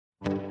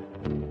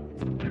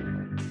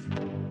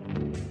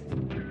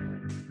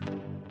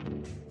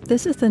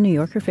This is the New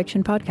Yorker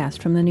Fiction Podcast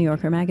from The New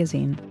Yorker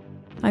magazine.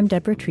 I'm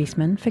Deborah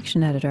Treisman,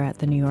 fiction editor at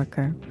The New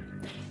Yorker.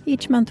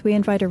 Each month we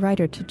invite a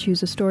writer to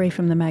choose a story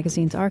from the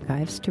magazine's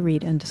archives to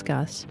read and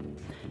discuss.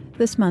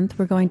 This month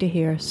we're going to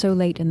hear So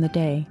Late in the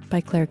Day by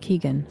Claire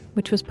Keegan,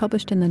 which was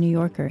published in The New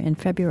Yorker in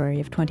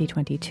February of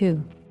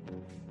 2022.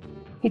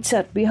 He'd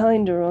sat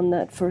behind her on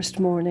that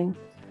first morning,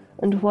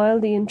 and while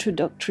the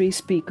introductory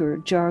speaker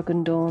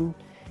jargoned on,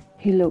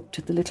 he looked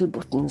at the little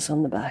buttons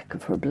on the back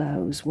of her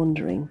blouse,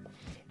 wondering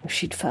if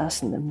she'd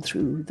fasten them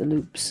through the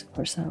loops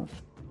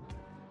herself.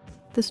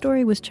 The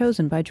story was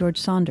chosen by George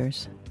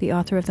Saunders, the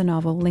author of the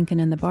novel Lincoln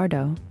in the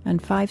Bardo, and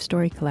 5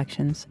 story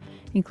collections,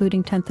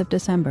 including 10th of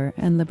December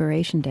and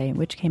Liberation Day,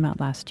 which came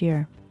out last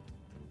year.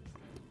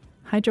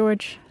 Hi,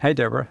 George. Hi,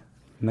 Deborah.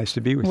 Nice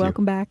to be with you.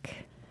 Welcome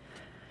back.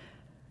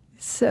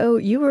 So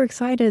you were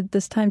excited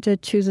this time to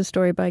choose a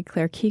story by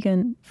Claire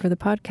Keegan for the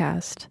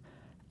podcast,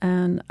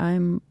 and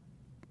I'm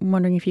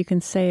wondering if you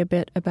can say a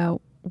bit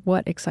about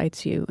what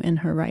excites you in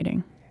her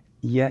writing.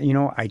 Yeah,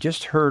 I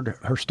just heard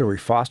her story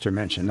Foster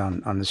mentioned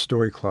on the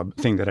Story Club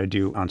thing that I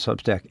do on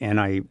Substack, and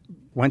I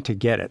went to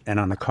get it. And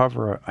on the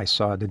cover, I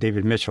saw that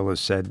David Mitchell has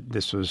said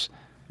this was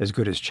as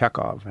good as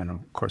Chekhov. And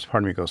of course,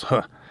 part of me goes,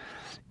 huh.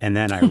 And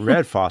then I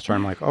read Foster, and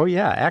I'm like, oh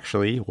yeah,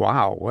 actually,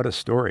 wow, what a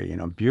story,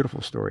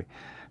 beautiful story.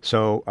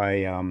 So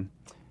I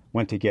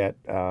went to get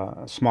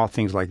Small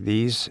Things Like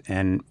These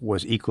and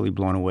was equally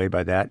blown away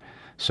by that.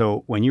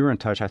 So when you were in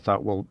touch, I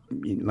thought, well,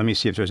 let me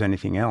see if there's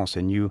anything else.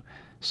 And you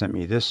sent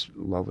me this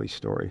lovely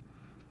story.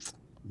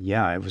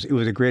 Yeah, it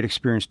was a great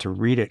experience to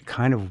read it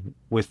kind of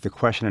with the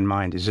question in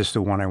mind, is this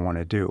the one I want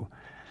to do?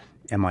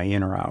 Am I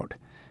in or out?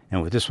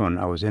 And with this one,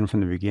 I was in from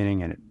the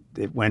beginning, and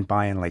it went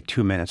by in like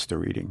 2 minutes to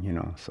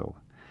reading, So,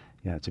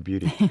 yeah, it's a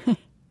beauty.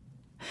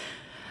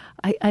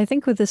 I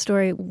think with this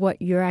story,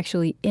 what you're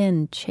actually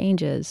in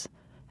changes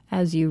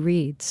as you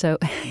read. So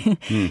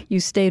you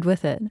stayed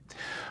with it.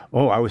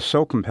 Oh, I was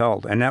so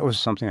compelled. And that was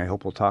something I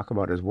hope we'll talk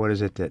about is what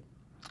is it that,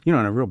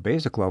 on a real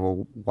basic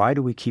level, why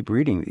do we keep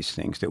reading these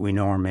things that we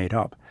know are made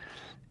up?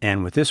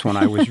 And with this one,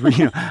 I was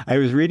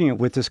reading it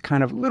with this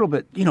kind of little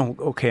bit,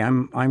 okay,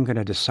 I'm going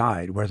to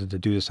decide whether to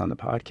do this on the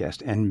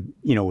podcast. And,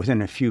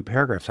 within a few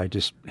paragraphs, I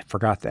just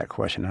forgot that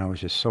question. I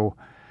was just so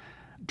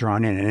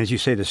drawn in. And as you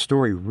say, the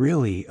story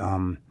really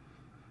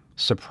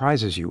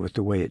surprises you with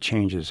the way it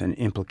changes and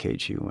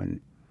implicates you.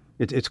 And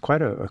it's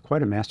quite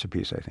a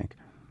masterpiece, I think.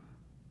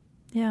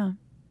 Yeah.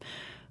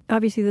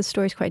 Obviously, this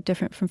story is quite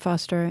different from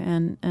Foster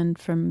and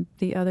from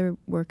the other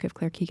work of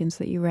Claire Keegan's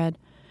that you read.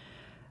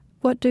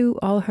 What do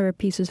all her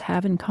pieces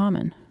have in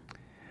common?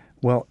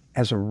 Well,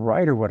 as a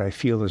writer, what I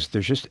feel is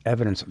there's just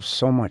evidence of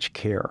so much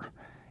care.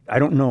 I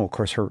don't know, of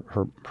course, her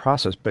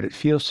process, but it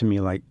feels to me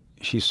like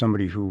she's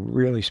somebody who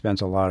really spends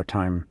a lot of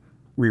time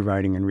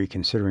rewriting and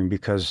reconsidering,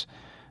 because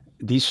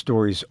these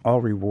stories all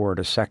reward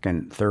a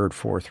second, third,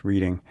 fourth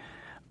reading.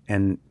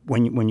 And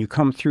when you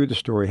come through the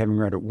story, having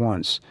read it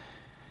once,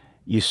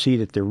 you see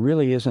that there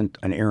really isn't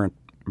an errant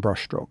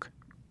brushstroke.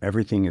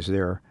 Everything is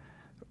there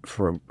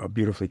for a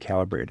beautifully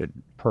calibrated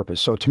purpose.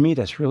 So to me,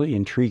 that's really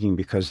intriguing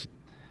because,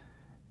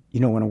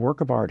 when a work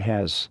of art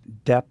has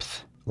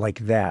depth like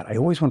that, I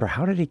always wonder,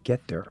 how did it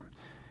get there?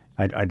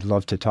 I'd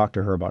love to talk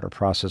to her about her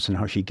process and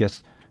how she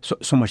gets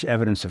so much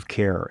evidence of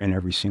care in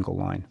every single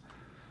line.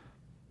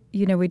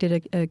 We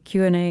did a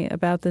Q&A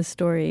about this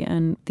story,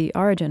 and the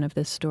origin of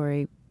this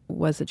story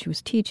was that she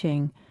was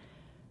teaching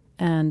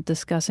and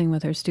discussing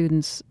with her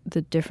students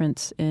the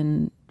difference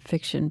in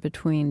fiction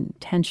between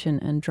tension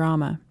and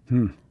drama.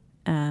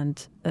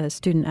 And a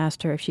student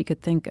asked her if she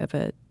could think of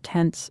a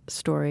tense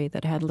story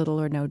that had little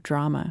or no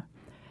drama.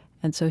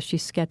 And so she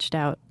sketched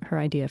out her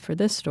idea for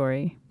this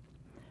story.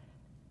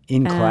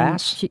 In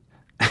class?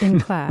 In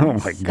class. Oh,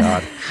 my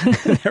God.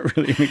 That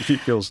really makes me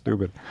feel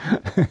stupid.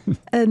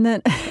 And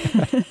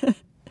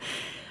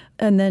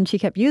then she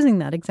kept using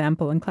that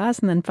example in class.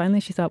 And then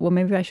finally she thought, well,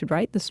 maybe I should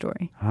write the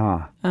story.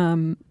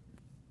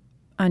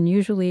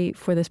 Unusually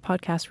for this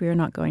podcast, we are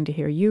not going to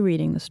hear you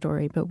reading the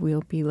story, but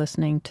we'll be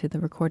listening to the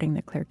recording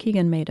that Claire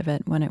Keegan made of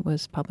it when it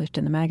was published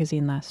in the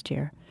magazine last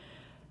year.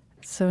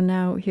 So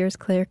now here's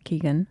Claire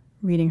Keegan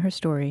reading her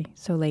story,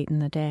 So Late in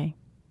the Day.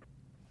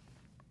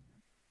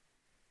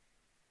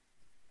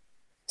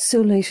 So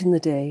Late in the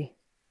Day.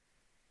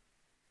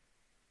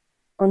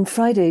 On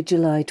Friday,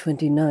 July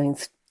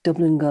 29th,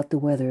 Dublin got the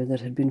weather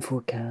that had been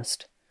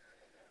forecast.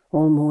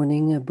 All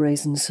morning a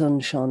brazen sun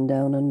shone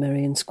down on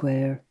Merrion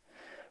Square,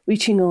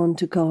 reaching on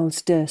to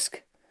Carl's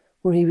desk,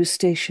 where he was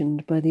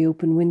stationed by the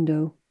open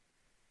window.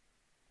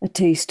 A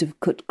taste of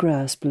cut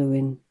grass blew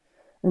in,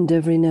 and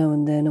every now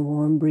and then a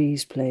warm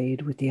breeze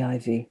played with the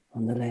ivy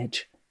on the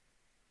ledge.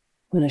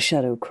 When a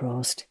shadow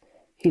crossed,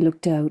 he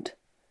looked out,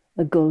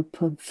 a gulp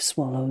of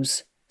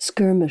swallows,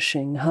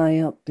 skirmishing high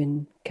up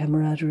in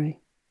camaraderie.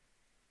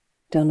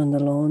 Down on the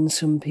lawn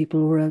some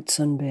people were out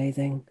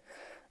sunbathing,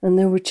 and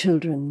there were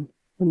children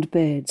and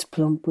beds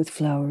plump with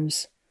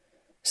flowers.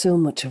 So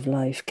much of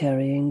life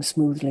carrying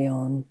smoothly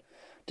on,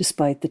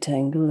 despite the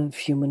tangle of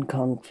human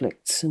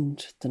conflicts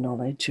and the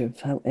knowledge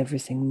of how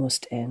everything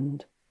must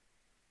end.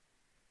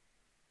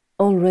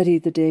 Already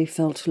the day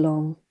felt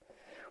long.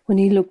 When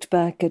he looked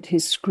back at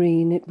his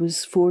screen, it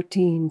was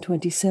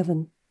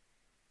 14:27.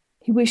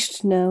 He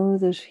wished now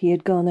that he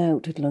had gone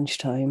out at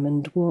lunchtime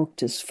and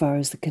walked as far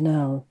as the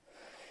canal.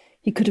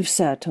 He could have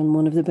sat on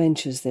one of the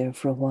benches there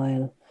for a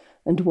while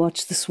and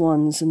watched the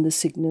swans and the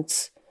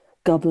cygnets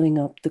gobbling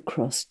up the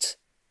crusts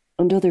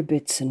and other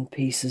bits and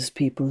pieces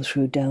people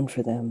threw down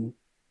for them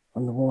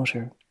on the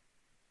water.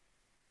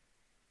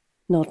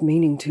 Not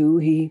meaning to,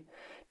 he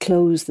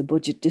closed the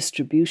budget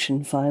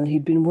distribution file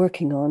he'd been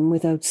working on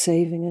without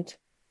saving it.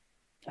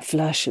 A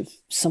flash of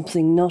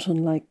something not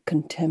unlike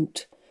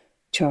contempt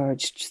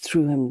charged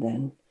through him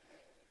then,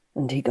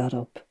 and he got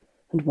up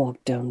and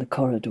walked down the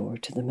corridor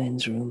to the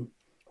men's room,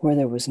 where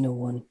there was no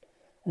one,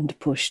 and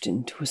pushed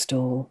into a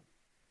stall.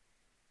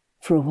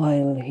 For a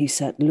while he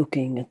sat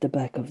looking at the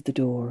back of the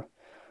door,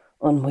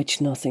 on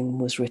which nothing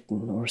was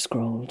written or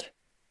scrawled.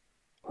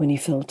 When he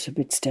felt a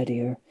bit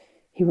steadier,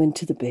 he went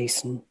to the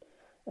basin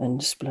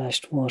and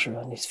splashed water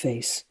on his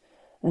face,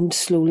 and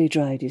slowly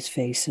dried his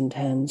face and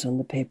hands on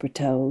the paper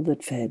towel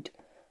that fed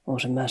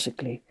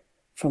automatically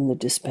from the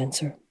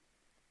dispenser.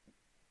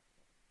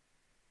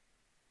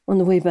 On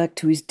the way back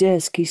to his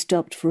desk, he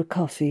stopped for a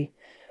coffee,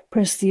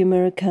 pressed the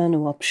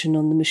Americano option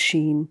on the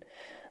machine,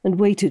 and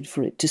waited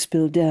for it to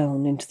spill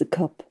down into the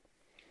cup.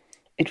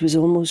 It was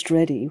almost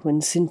ready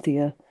when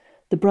Cynthia,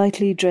 the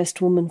brightly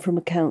dressed woman from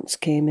accounts,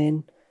 came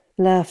in,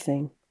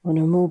 laughing on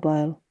her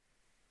mobile.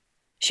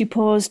 She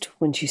paused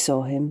when she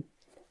saw him,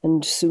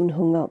 and soon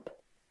hung up.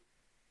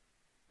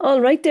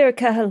 "All right there,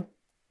 Cahill."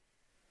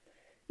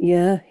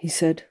 "Yeah," he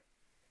said.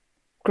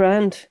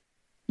 "Grand.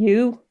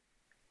 You?"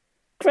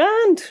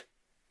 "Grand."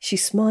 She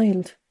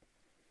smiled.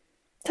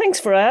 "Thanks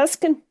for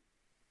asking."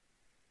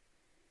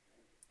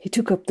 He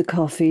took up the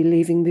coffee,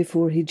 leaving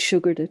before he'd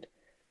sugared it,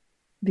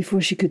 before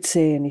she could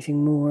say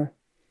anything more.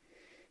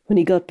 When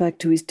he got back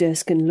to his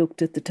desk and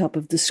looked at the top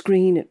of the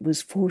screen, it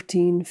was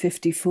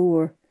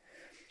 14:54.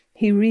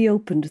 He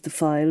reopened the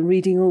file,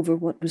 reading over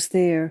what was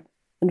there,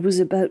 and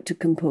was about to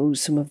compose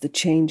some of the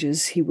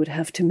changes he would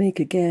have to make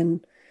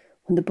again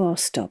when the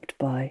boss stopped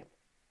by.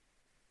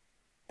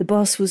 The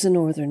boss was a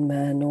northern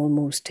man,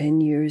 almost 10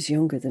 years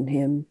younger than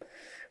him,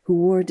 who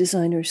wore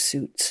designer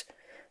suits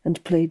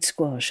and played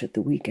squash at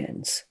the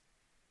weekends.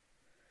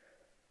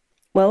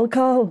 "Well,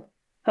 Carl,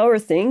 how are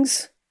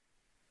things?"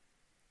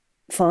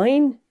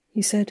 "Fine,"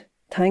 he said.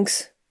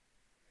 "Thanks."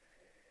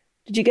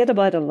 "Did you get a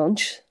bite of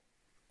lunch?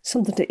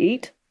 Something to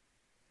eat?"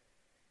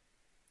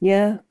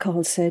 "Yeah,"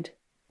 Carl said.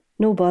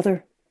 "No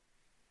bother."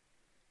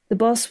 The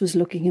boss was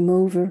looking him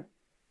over,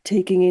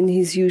 taking in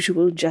his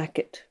usual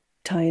jacket,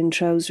 tie and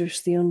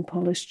trousers, the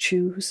unpolished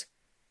shoes.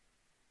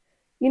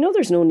 "You know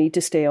there's no need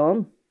to stay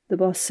on," the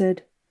boss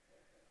said.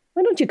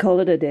 "Why don't you call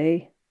it a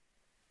day?"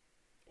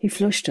 He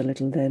flushed a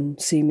little then,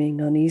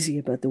 seeming uneasy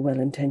about the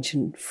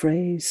well-intentioned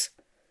phrase.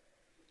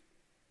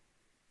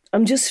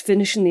 "I'm just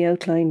finishing the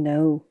outline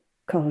now,"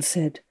 Carl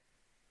said.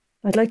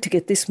 "I'd like to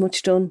get this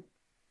much done."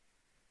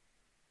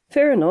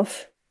 "Fair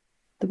enough,"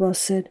 the boss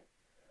said.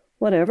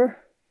 "Whatever.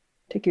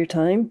 Take your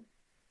time."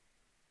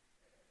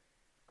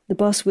 The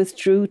boss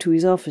withdrew to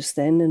his office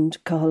then,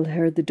 and Cahill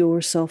heard the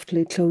door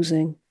softly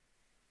closing.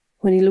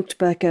 When he looked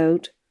back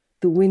out,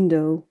 the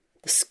window,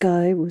 the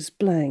sky was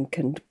blank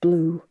and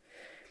blue.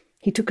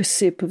 He took a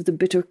sip of the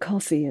bitter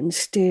coffee and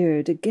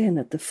stared again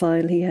at the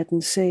file he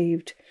hadn't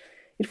saved.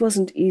 It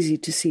wasn't easy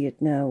to see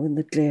it now in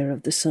the glare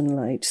of the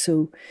sunlight,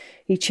 so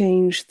he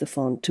changed the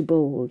font to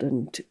bold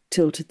and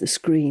tilted the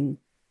screen.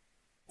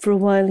 For a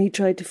while he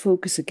tried to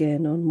focus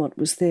again on what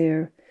was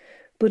there,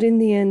 but in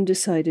the end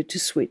decided to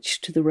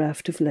switch to the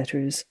raft of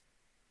letters,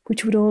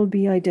 which would all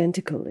be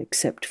identical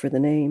except for the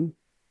name.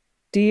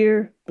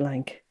 "Dear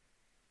blank,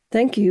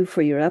 thank you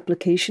for your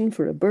application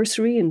for a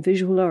bursary in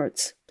visual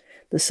arts.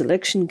 The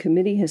selection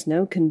committee has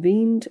now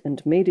convened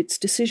and made its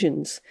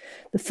decisions.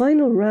 The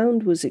final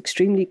round was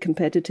extremely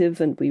competitive,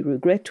 and we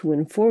regret to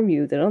inform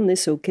you that on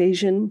this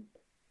occasion...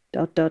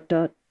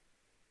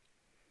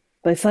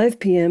 By 5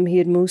 p.m. he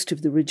had most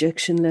of the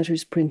rejection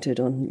letters printed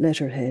on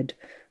letterhead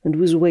and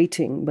was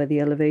waiting by the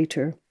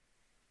elevator.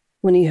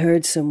 When he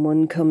heard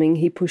someone coming,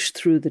 he pushed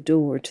through the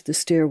door to the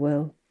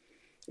stairwell.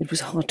 It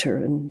was hotter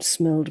and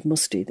smelled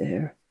musty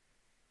there.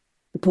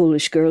 The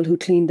Polish girl who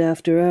cleaned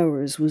after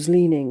hours was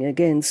leaning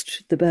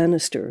against the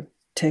banister,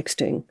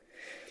 texting.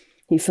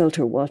 He felt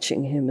her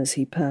watching him as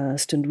he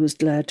passed and was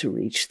glad to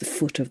reach the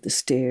foot of the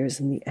stairs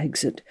and the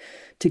exit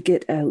to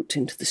get out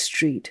into the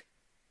street,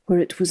 where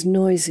it was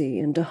noisy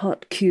and a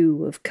hot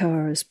queue of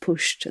cars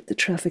pushed at the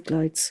traffic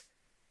lights.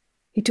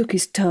 He took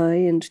his tie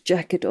and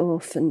jacket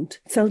off and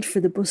felt for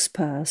the bus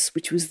pass,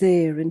 which was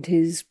there in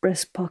his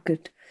breast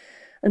pocket,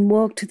 and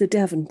walked to the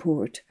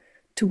Davenport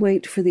to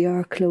wait for the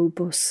Arklow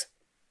bus.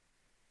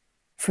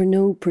 For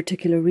no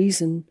particular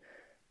reason,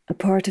 a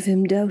part of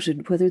him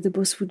doubted whether the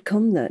bus would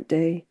come that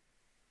day,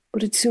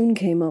 but it soon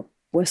came up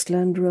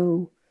Westland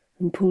Row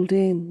and pulled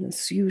in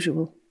as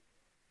usual.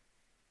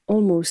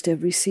 Almost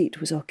every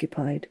seat was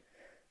occupied,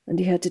 and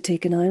he had to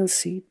take an aisle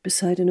seat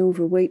beside an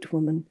overweight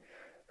woman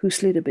who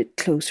slid a bit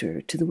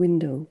closer to the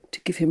window to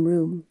give him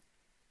room.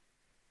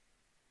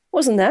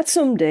 "Wasn't that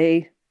some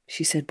day?"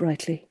 she said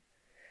brightly.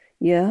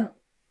 "Yeah,"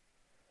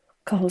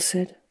 Cathal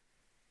said.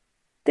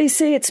 "They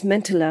say it's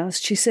meant to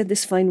last," she said,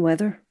 "this fine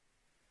weather."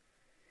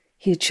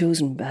 He had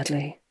chosen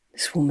badly.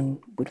 This woman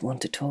would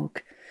want to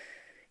talk.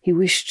 He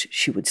wished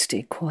she would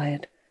stay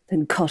quiet,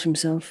 then caught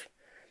himself.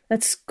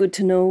 "That's good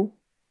to know,"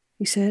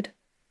 he said.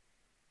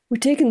 "We're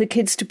taking the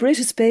kids to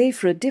Britas Bay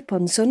for a dip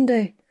on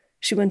Sunday,"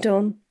 she went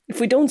on. "If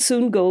we don't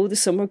soon go, the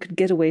summer could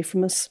get away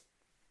from us."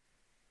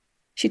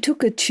 She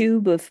took a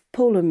tube of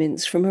polar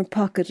mints from her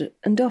pocket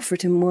and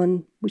offered him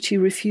one, which he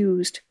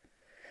refused.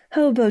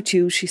 "How about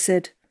you?" she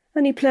said.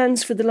 "Any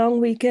plans for the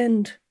long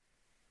weekend?"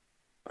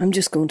 "I'm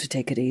just going to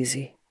take it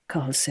easy,"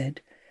 Cathal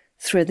said,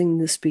 threading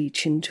the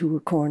speech into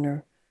a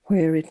corner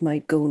where it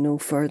might go no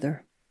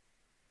further.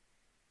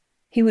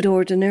 He would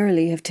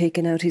ordinarily have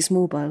taken out his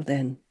mobile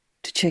then,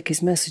 to check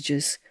his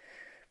messages,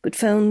 but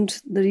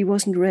found that he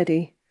wasn't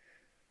ready,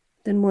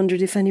 then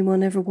wondered if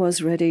anyone ever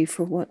was ready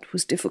for what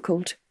was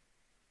difficult.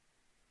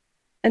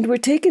 "And we're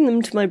taking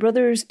them to my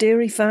brother's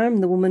dairy farm,"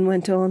 the woman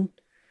went on.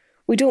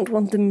 "We don't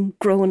want them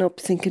growing up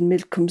thinking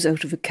milk comes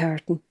out of a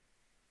carton.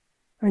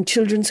 Aren't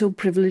children so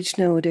privileged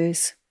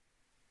nowadays?"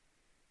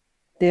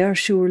 "They are,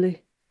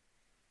 surely."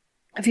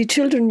 "Have you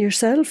children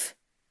yourself?"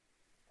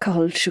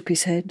 Cathal shook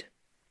his head.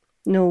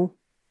 "No."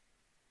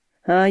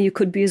 "Ah, you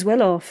could be as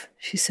well off,"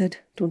 she said.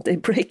 "Don't they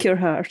break your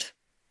heart?"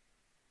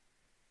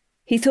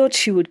 He thought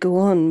she would go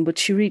on, but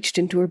she reached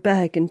into her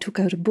bag and took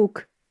out a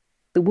book,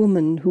 The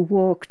Woman Who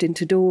Walked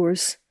Into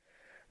Doors,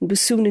 and was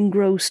soon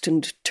engrossed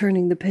and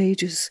turning the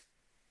pages.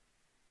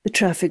 The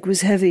traffic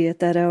was heavy at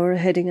that hour,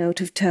 heading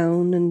out of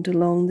town and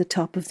along the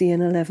top of the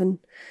N11.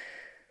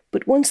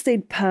 But once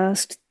they'd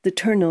passed the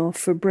turn-off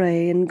for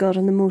Bray and got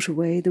on the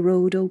motorway, the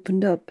road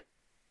opened up.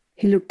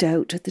 He looked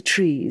out at the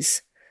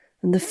trees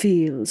and the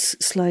fields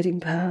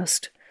sliding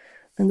past,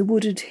 and the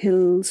wooded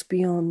hills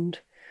beyond,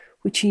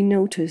 which he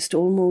noticed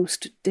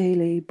almost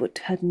daily but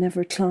had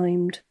never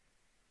climbed.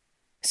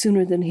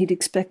 Sooner than he'd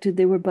expected,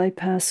 they were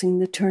bypassing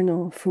the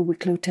turn-off for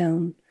Wicklow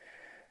Town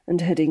and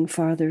heading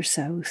farther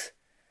south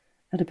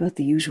at about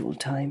the usual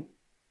time.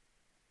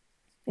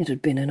 It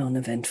had been an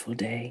uneventful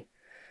day,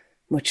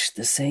 much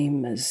the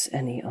same as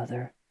any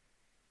other.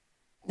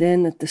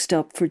 Then, at the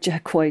stop for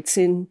Jack White's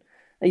Inn,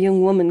 a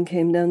young woman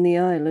came down the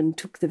aisle and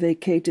took the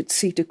vacated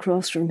seat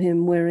across from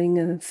him, wearing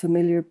a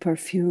familiar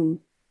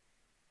perfume.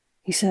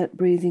 He sat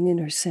breathing in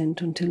her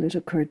scent until it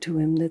occurred to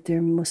him that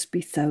there must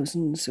be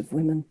thousands of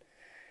women,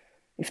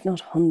 if not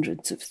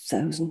hundreds of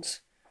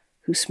thousands,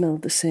 who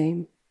smelled the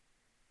same.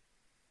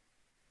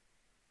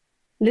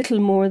 Little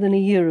more than a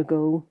year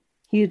ago,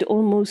 he had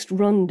almost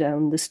run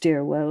down the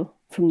stairwell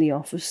from the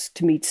office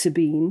to meet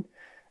Sabine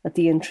at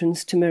the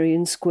entrance to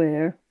Merrion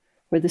Square,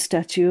 where the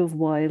statue of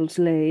Wilde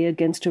lay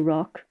against a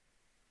rock.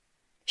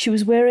 She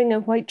was wearing a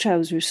white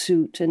trouser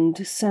suit and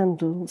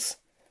sandals,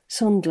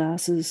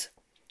 sunglasses,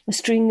 a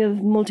string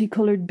of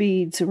multicoloured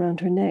beads around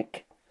her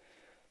neck.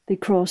 They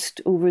crossed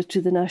over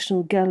to the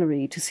National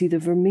Gallery to see the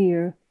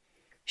Vermeer.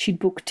 She'd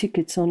booked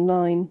tickets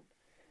online.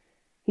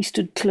 He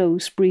stood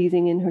close,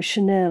 breathing in her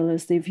Chanel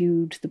as they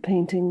viewed the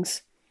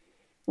paintings.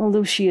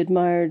 Although she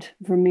admired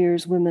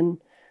Vermeer's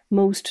women,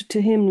 most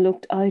to him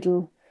looked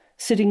idle,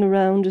 sitting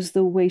around as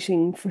though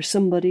waiting for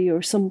somebody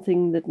or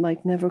something that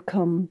might never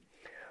come,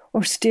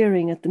 or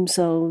staring at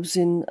themselves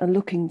in a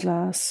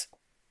looking-glass.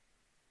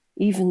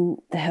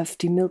 Even the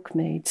hefty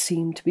milkmaid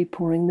seemed to be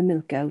pouring the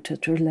milk out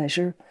at her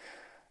leisure,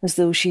 as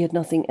though she had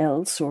nothing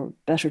else or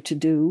better to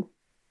do.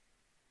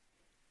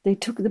 They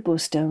took the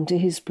bus down to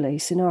his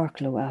place in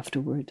Arklow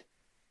afterward,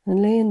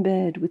 and lay in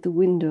bed with the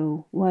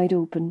window wide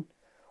open,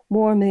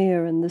 warm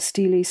air and the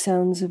steely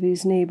sounds of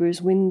his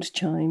neighbour's wind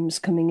chimes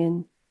coming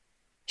in.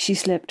 She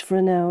slept for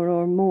an hour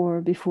or more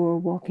before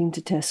walking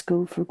to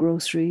Tesco for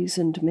groceries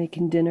and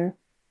making dinner.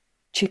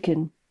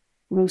 Chicken,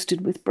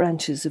 roasted with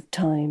branches of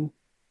thyme,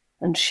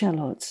 and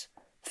shallots,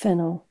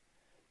 fennel.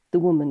 The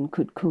woman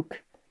could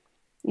cook.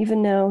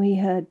 Even now he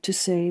had to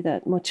say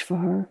that much for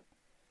her.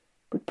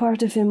 But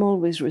part of him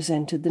always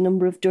resented the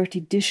number of dirty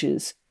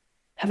dishes,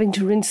 having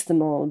to rinse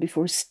them all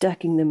before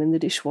stacking them in the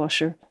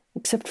dishwasher,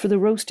 except for the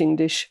roasting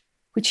dish,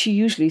 which she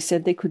usually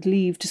said they could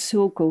leave to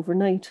soak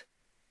overnight,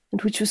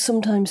 and which was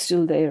sometimes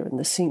still there in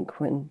the sink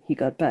when he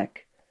got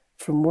back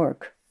from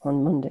work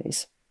on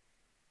Mondays.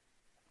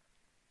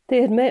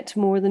 They had met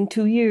more than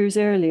 2 years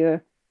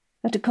earlier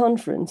at a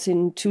conference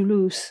in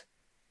Toulouse.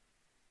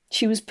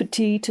 She was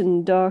petite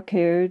and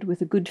dark-haired,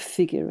 with a good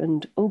figure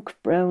and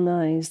oak-brown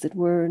eyes that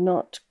were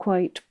not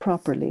quite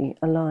properly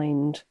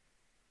aligned,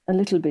 a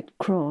little bit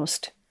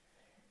crossed.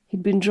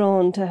 He'd been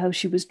drawn to how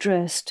she was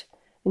dressed,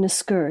 in a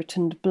skirt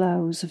and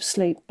blouse of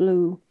slate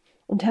blue,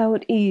 and how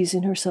at ease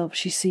in herself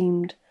she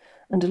seemed,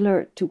 and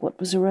alert to what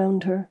was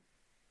around her.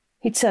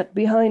 He'd sat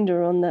behind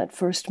her on that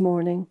first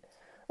morning,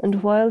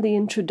 and while the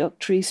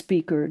introductory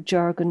speaker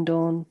jargoned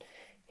on,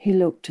 he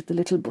looked at the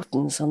little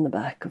buttons on the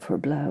back of her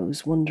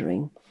blouse,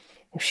 wondering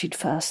if she'd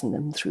fasten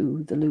them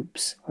through the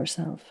loops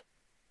herself.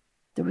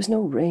 There was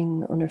no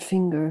ring on her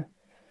finger.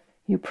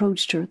 He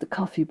approached her at the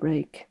coffee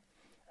break,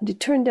 and it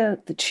turned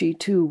out that she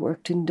too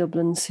worked in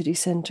Dublin's city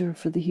centre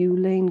for the Hugh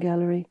Lane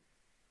Gallery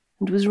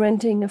and was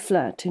renting a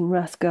flat in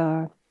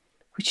Rathgar,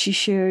 which she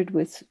shared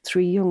with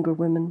 3 younger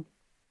women.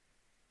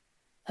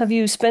 "Have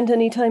you spent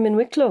any time in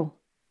Wicklow?"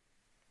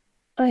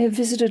 "I have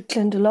visited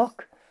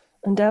Glendalough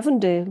and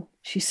Avondale,"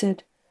 she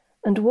said,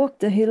 "and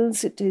walked the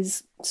hills. It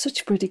is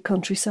such pretty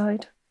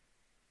countryside."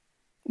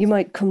 "You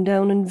might come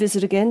down and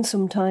visit again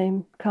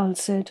sometime," Carl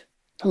said,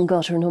 and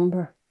got her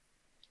number.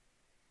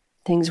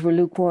 Things were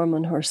lukewarm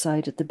on her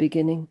side at the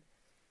beginning,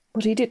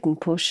 but he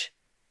didn't push.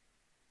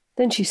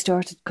 Then she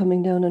started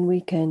coming down on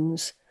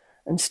weekends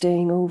and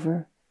staying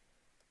over.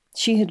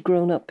 She had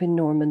grown up in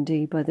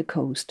Normandy by the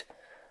coast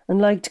and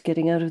liked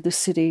getting out of the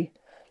city,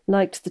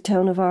 liked the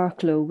town of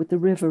Arklow with the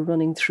river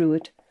running through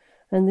it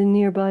and the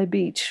nearby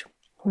beach,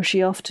 where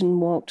she often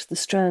walked the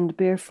strand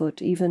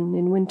barefoot even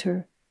in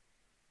winter.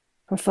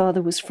 Her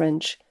father was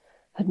French,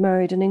 had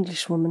married an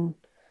Englishwoman,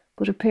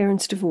 but her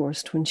parents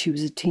divorced when she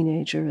was a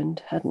teenager and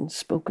hadn't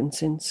spoken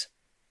since.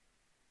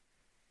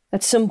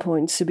 At some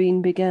point,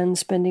 Sabine began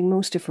spending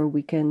most of her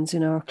weekends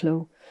in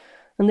Arklow,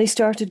 and they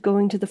started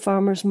going to the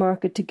farmers'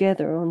 market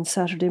together on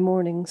Saturday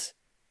mornings.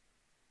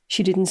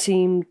 She didn't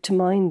seem to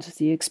mind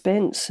the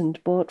expense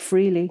and bought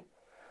freely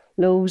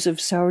loaves of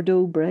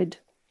sourdough bread,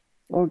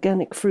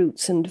 organic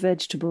fruits and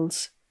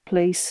vegetables,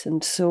 plaice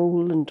and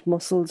sole and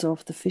mussels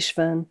off the fish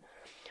van,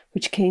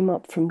 which came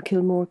up from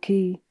Kilmore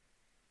Quay.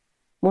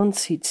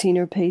 Once he'd seen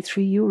her pay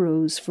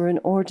 €3 for an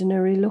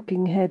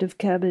ordinary-looking head of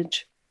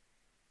cabbage.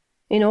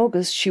 In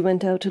August she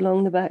went out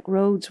along the back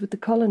roads with the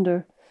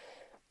colander,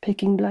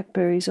 picking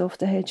blackberries off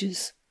the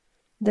hedges.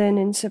 Then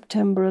in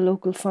September a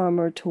local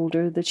farmer told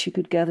her that she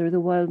could gather the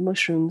wild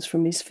mushrooms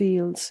from his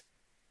fields.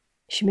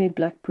 She made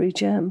blackberry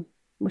jam,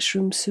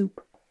 mushroom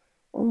soup.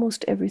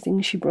 Almost everything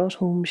she brought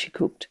home she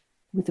cooked,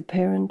 with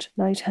apparent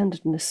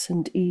light-handedness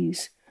and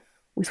ease,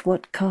 with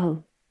what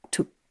Carl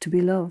took to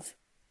be love.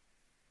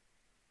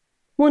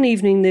 One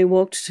evening they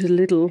walked to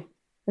Lidl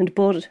and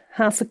bought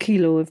 1/2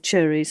 kilo of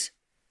cherries.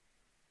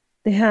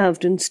 They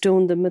halved and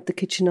stoned them at the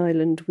kitchen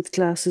island with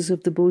glasses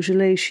of the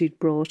Beaujolais she'd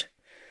brought,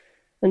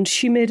 and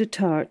she made a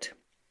tart,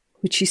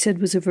 which she said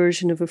was a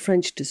version of a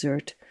French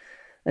dessert,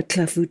 a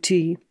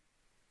clafoutis.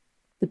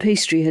 The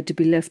pastry had to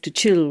be left to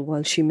chill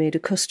while she made a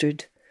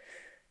custard.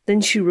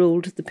 Then she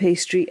rolled the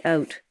pastry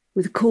out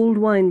with a cold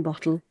wine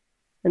bottle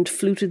and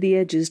fluted the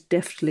edges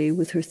deftly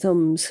with her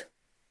thumbs.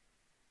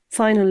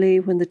 Finally,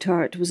 when the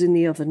tart was in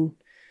the oven,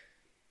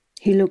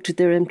 he looked at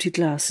their empty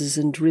glasses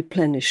and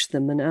replenished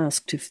them and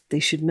asked if they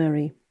should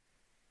marry.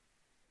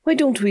 "Why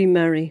don't we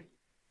marry?"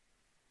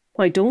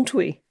 "Why don't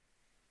we?"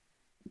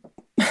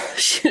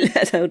 She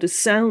let out a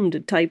sound, a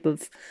type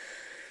of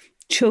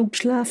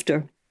choked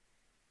laughter.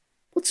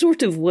 "What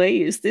sort of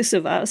way is this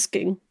of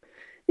asking?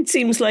 It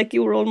seems like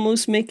you were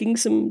almost making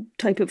some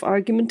type of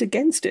argument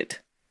against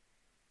it."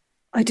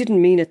 "I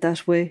didn't mean it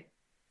that way,"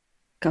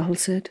 Cathal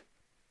said.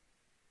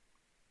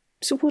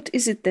 "So what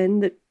is it then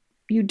that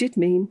you did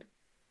mean?"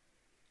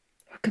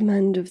 Her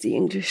command of the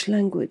English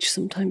language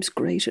sometimes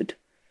grated.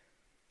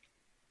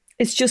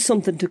 "It's just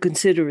something to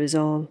consider is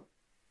all.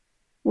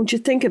 Won't you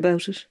think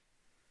about it?"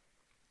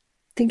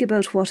 "Think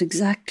about what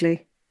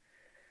exactly?"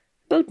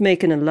 "About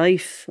making a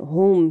life, a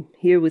home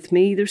here with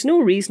me. There's no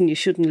reason you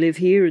shouldn't live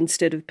here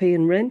instead of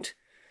paying rent.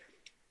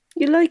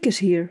 You like it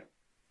here,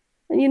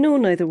 and you know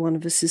neither one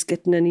of us is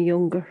getting any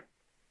younger."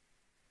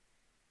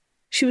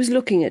 She was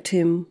looking at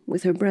him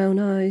with her brown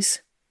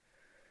eyes.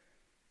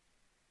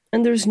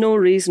 "And there's no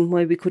reason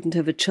why we couldn't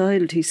have a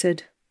child," he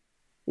said,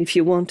 "if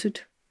you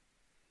wanted."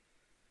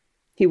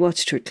 He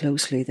watched her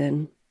closely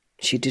then.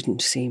 She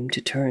didn't seem to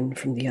turn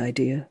from the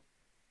idea.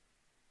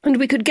 "And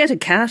we could get a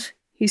cat,"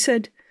 he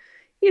said.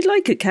 "You'd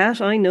like a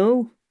cat, I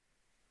know."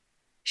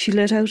 She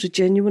let out a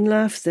genuine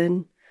laugh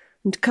then,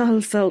 and Cathal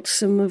felt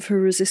some of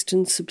her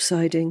resistance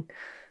subsiding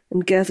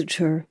and gathered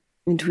her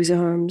into his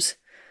arms.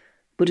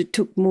 But it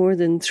took more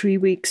than 3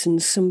 weeks and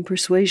some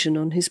persuasion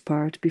on his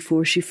part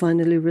before she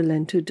finally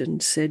relented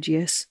and said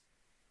yes.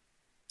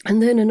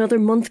 And then another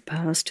month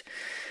passed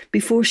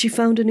before she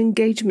found an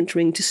engagement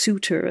ring to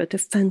suit her at a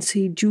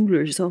fancy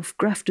jeweller's off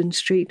Grafton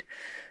Street,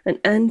 an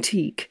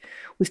antique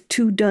with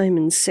 2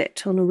 diamonds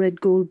set on a red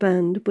gold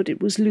band, but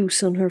it was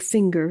loose on her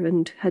finger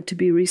and had to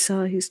be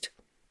resized.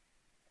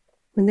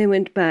 When they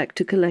went back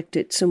to collect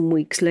it some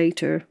weeks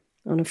later,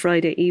 on a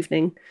Friday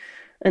evening,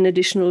 an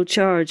additional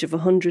charge of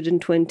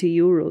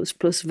 €120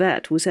 plus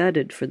VAT was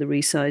added for the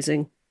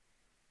resizing.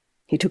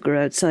 He took her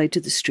outside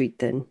to the street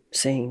then,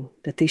 saying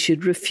that they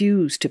should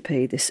refuse to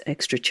pay this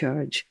extra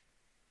charge,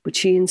 but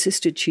she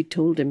insisted she'd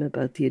told him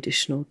about the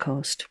additional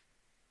cost.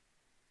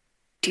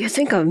 "Do you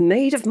think I'm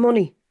made of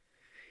money?"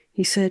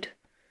 he said,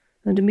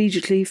 and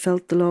immediately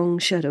felt the long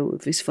shadow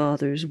of his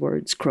father's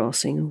words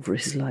crossing over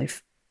his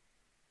life.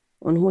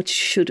 On what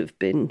should have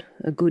been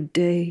a good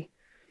day,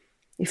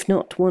 if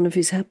not one of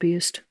his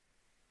happiest.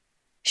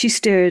 She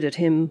stared at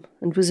him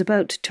and was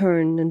about to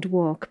turn and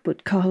walk,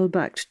 but Cathal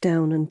backed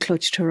down and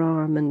clutched her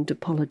arm and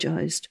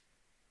apologised.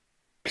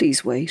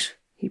 "Please wait,"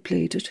 he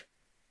pleaded.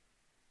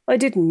 "I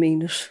didn't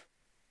mean it.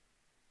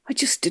 I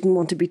just didn't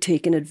want to be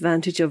taken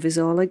advantage of is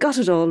all. I got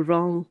it all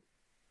wrong.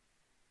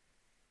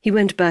 He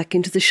went back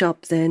into the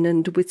shop then,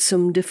 and with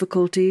some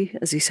difficulty,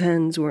 as his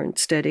hands weren't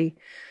steady,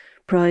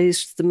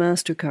 prized the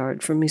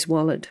MasterCard from his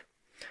wallet.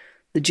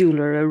 The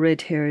jeweller, a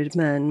red-haired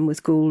man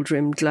with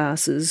gold-rimmed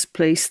glasses,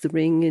 placed the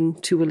ring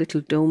into a little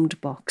domed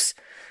box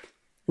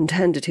and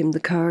handed him the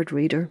card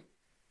reader.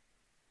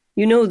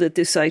 You know that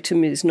this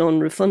item is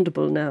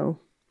non-refundable now,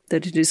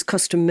 that it is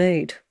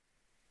custom-made.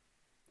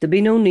 There'll be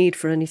no need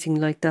for anything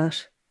like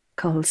that,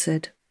 Cathal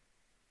said.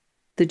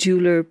 The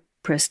jeweller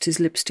pressed his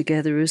lips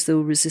together as though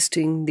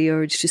resisting the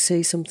urge to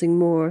say something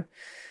more,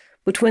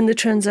 but when the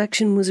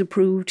transaction was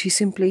approved, he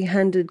simply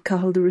handed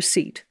Cathal the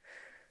receipt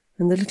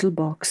and the little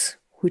box,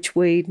 which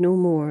weighed no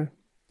more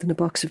than a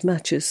box of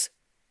matches.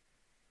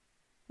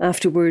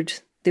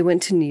 Afterward, they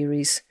went to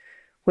Neary's,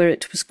 where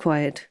it was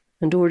quiet,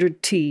 and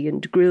ordered tea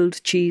and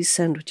grilled cheese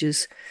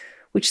sandwiches,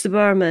 which the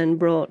barman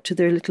brought to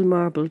their little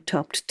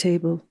marble-topped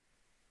table.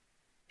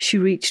 She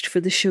reached for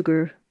the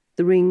sugar,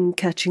 the ring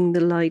catching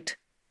the light,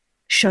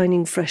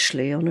 shining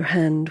freshly on her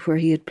hand where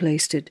he had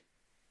placed it.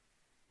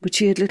 But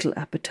she had little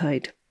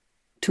appetite,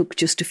 took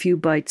just a few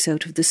bites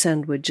out of the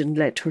sandwich and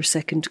let her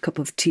second cup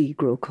of tea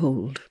grow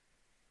cold.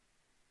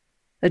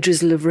 A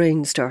drizzle of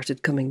rain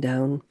started coming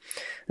down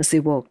as they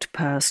walked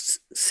past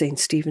St.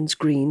 Stephen's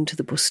Green to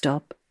the bus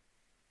stop.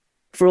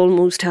 For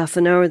almost half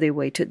an hour they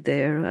waited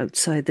there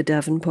outside the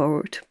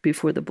Davenport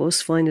before the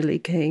bus finally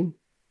came.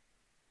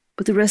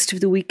 But the rest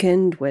of the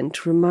weekend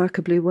went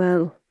remarkably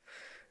well.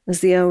 As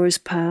the hours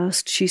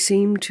passed, she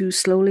seemed to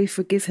slowly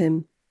forgive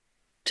him,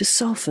 to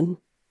soften,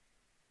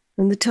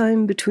 and the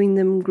time between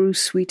them grew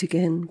sweet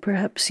again,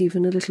 perhaps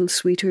even a little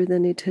sweeter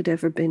than it had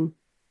ever been,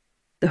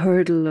 the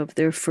hurdle of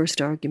their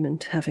first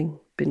argument having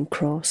been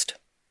crossed.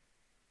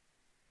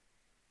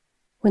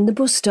 When the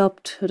bus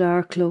stopped at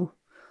Arklow,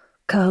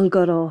 Cathal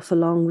got off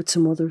along with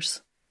some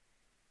others.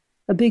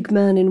 A big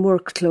man in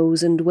work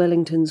clothes and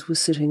Wellingtons was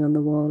sitting on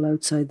the wall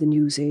outside the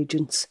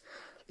newsagent's,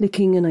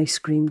 licking an ice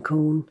cream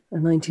cone, a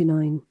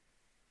 99.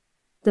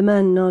 The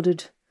man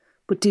nodded,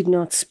 but did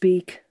not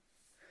speak,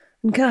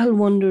 and Cathal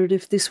wondered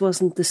if this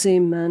wasn't the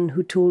same man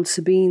who told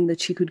Sabine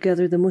that she could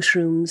gather the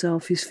mushrooms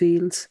off his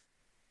fields.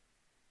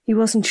 He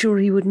wasn't sure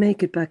he would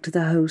make it back to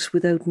the house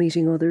without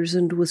meeting others,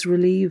 and was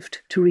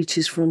relieved to reach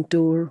his front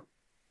door,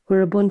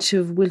 where a bunch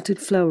of wilted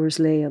flowers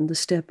lay on the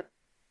step.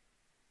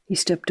 He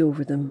stepped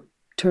over them,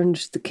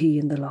 turned the key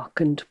in the lock,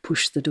 and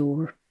pushed the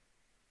door.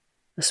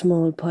 A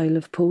small pile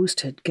of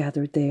post had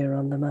gathered there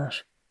on the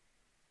mat.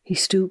 He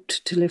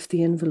stooped to lift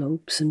the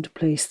envelopes and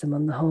place them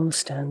on the hall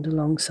stand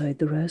alongside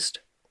the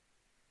rest.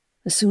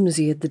 As soon as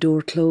he had the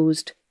door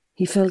closed,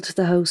 he felt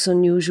the house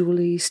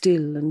unusually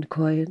still and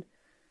quiet.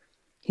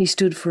 He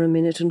stood for a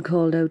minute and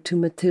called out to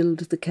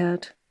Mathilde the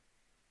cat.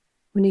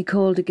 When he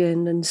called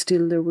again and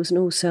still there was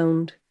no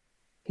sound,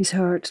 his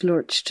heart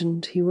lurched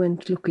and he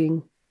went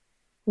looking,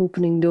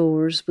 opening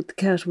doors, but the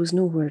cat was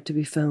nowhere to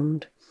be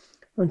found,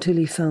 until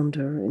he found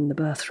her in the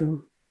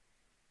bathroom.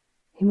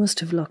 He must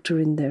have locked her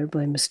in there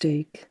by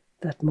mistake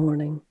that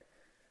morning,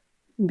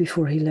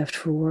 before he left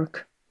for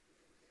work.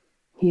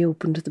 He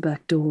opened the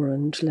back door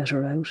and let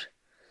her out,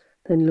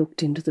 then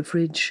looked into the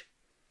fridge.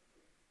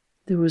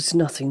 There was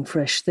nothing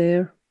fresh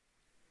there.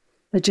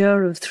 A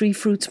jar of 3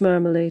 fruits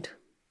marmalade,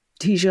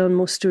 Dijon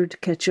mustard,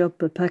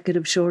 ketchup, a packet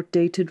of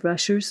short-dated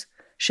rashers,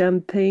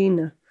 champagne,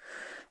 a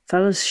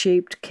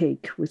phallus-shaped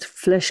cake with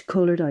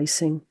flesh-coloured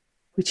icing,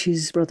 which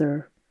his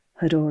brother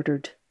had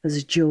ordered as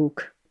a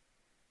joke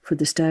for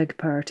the stag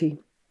party.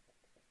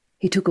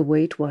 He took a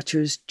Weight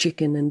Watchers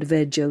chicken and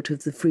veg out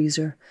of the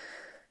freezer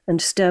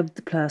and stabbed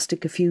the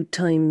plastic a few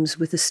times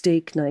with a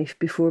steak knife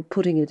before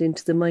putting it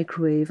into the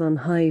microwave on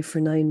high for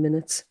 9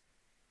 minutes.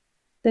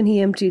 Then he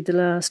emptied the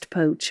last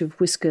pouch of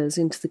Whiskas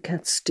into the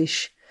cat's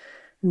dish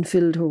and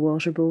filled her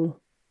water bowl.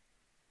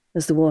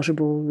 As the water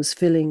bowl was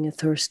filling, a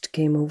thirst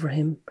came over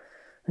him,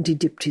 and he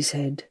dipped his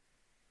head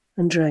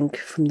and drank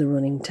from the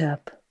running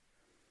tap.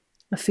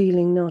 A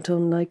feeling not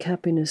unlike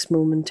happiness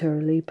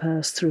momentarily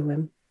passed through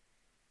him.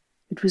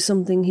 It was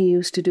something he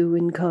used to do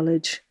in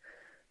college,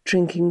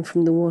 drinking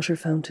from the water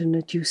fountain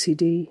at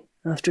UCD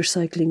after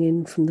cycling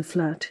in from the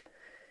flat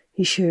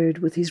he shared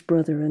with his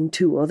brother and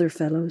 2 other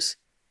fellows.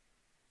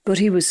 But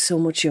he was so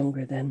much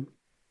younger then.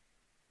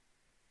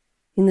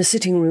 In the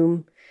sitting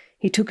room,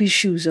 he took his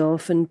shoes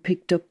off and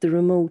picked up the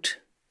remote,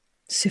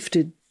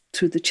 sifted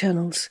through the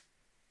channels.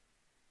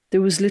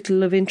 There was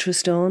little of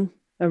interest on,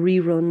 a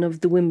rerun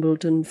of the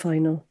Wimbledon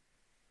final,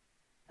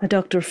 a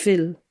Dr.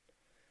 Phil,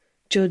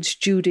 Judge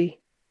Judy,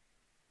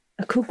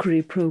 a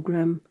cookery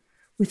programme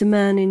with a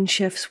man in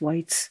chef's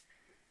whites,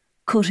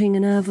 cutting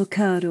an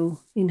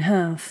avocado in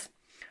half,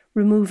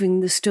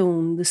 removing the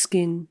stone, the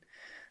skin,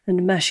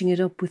 and mashing it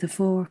up with a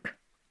fork.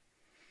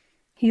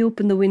 He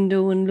opened the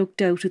window and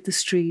looked out at the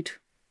street,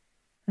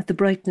 at the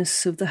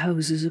brightness of the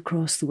houses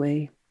across the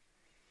way.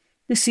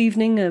 This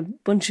evening a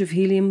bunch of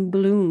helium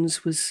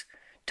balloons was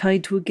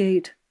tied to a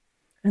gate,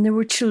 and there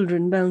were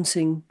children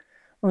bouncing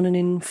on an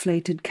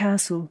inflated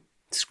castle,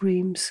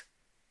 screams.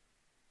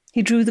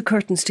 He drew the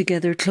curtains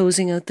together,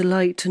 closing out the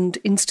light, and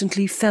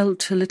instantly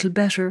felt a little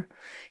better.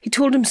 He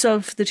told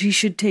himself that he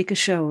should take a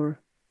shower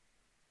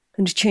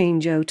and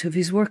change out of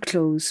his work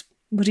clothes,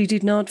 but he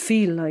did not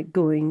feel like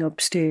going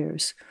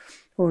upstairs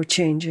or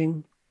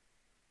changing.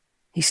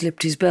 He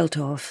slipped his belt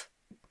off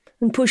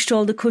and pushed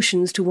all the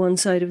cushions to one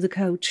side of the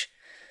couch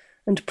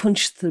and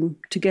punched them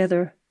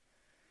together.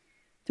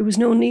 There was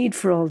no need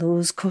for all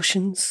those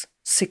cushions,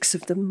 6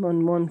 of them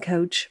on one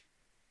couch.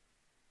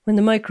 When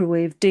the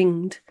microwave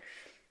dinged,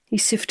 he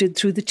sifted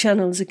through the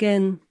channels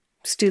again.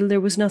 Still there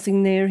was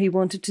nothing there he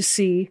wanted to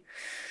see,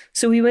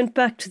 so he went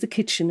back to the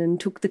kitchen and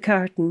took the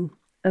carton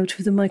out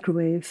of the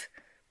microwave,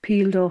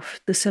 peeled off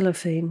the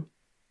cellophane.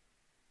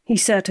 He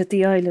sat at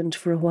the island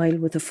for a while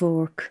with a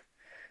fork,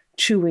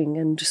 chewing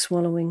and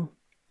swallowing.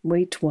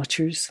 Weight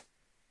Watchers.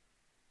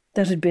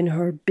 That had been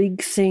her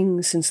big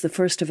thing since the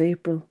 1st of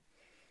April,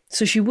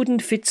 so she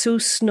wouldn't fit so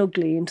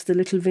snugly into the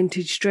little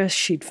vintage dress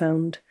she'd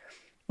found,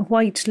 a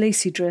white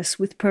lacy dress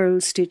with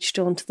pearls stitched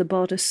onto the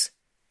bodice.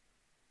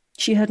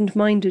 She hadn't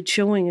minded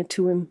showing it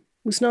to him,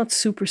 was not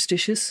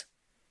superstitious.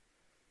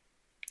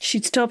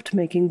 She'd stopped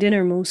making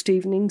dinner most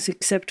evenings,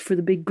 except for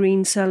the big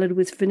green salad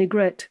with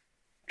vinaigrette,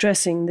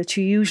 dressing that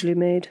she usually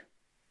made.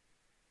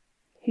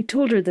 He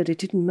told her that it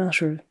didn't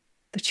matter,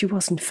 that she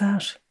wasn't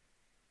fat.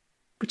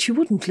 But she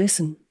wouldn't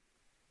listen.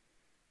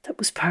 That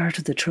was part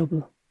of the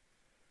trouble.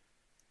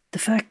 The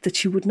fact that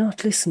she would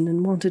not listen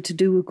and wanted to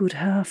do a good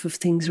half of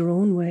things her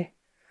own way.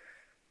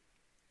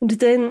 And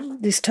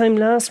then, this time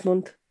last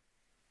month,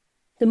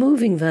 the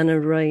moving van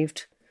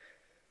arrived,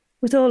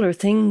 with all her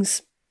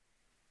things.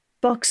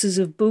 Boxes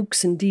of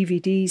books and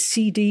DVDs,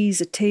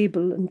 CDs, a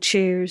table and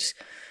chairs,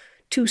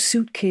 2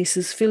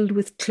 suitcases filled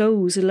with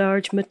clothes, a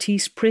large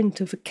Matisse print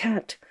of a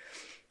cat,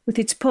 with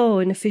its paw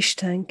in a fish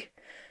tank,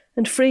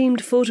 and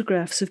framed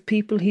photographs of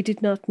people he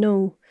did not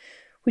know,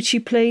 which he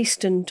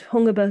placed and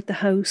hung about the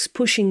house,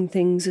 pushing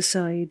things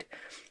aside,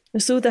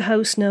 as though the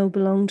house now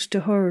belonged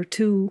to her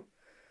too.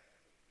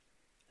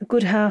 A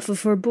good half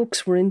of her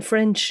books were in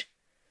French,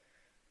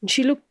 and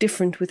she looked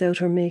different without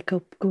her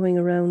makeup, going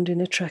around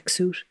in a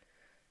tracksuit,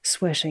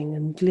 sweating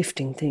and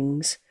lifting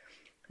things,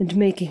 and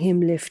making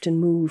him lift and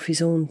move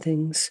his own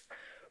things,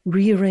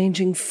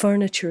 rearranging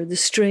furniture, the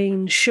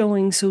strain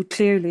showing so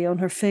clearly on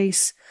her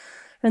face.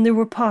 And there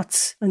were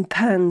pots and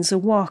pans, a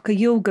wok, a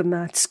yoga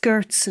mat,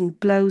 skirts and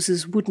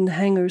blouses, wooden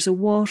hangers, a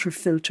water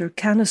filter,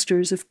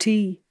 canisters of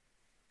tea,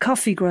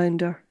 coffee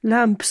grinder,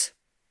 lamps.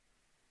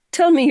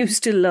 "Tell me you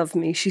still love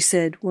me," she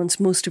said, once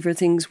most of her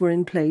things were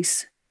in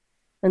place,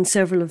 and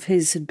several of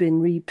his had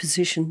been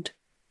repositioned.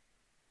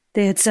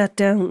 They had sat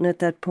down at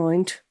that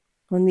point,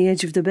 on the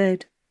edge of the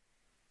bed.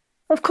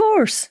 "Of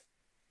course."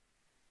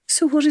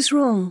 "So what is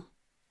wrong?"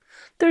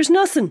 "There's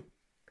nothing.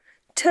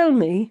 Tell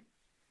me,"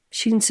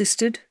 she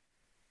insisted.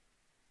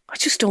 "I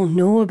just don't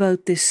know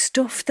about this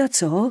stuff,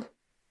 that's all."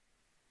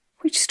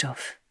 "Which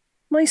stuff?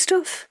 My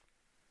stuff?"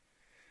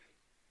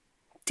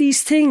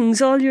 "These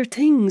things, all your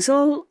things,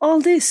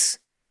 all this."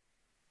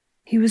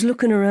 He was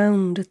looking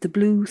around at the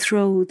blue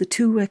throw, the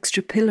 2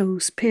 extra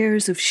pillows,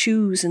 pairs of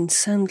shoes and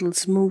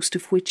sandals, most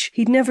of which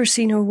he'd never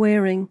seen her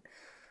wearing,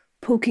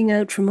 poking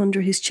out from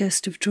under his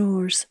chest of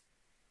drawers.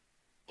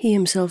 He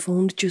himself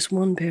owned just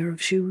 1 pair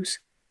of shoes.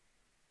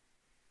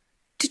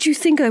 "Did you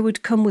think I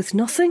would come with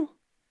nothing?"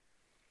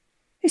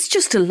 "It's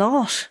just a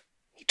lot,"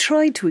 he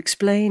tried to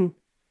explain.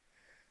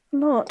 "A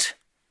lot.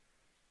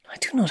 I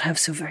do not have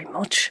so very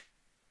much.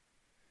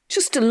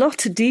 Just a lot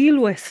to deal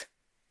with."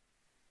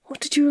 "What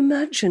did you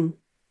imagine?"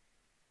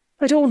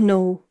 "I don't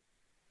know,"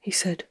 he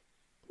said.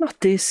 "Not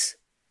this.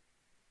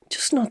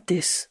 Just not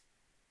this."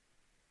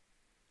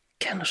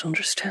 "Cannot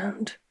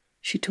understand,"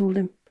 she told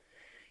him.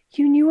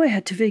 "You knew I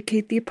had to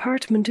vacate the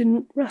apartment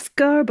in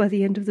Rathgar by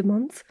the end of the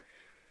month.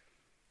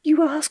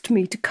 You asked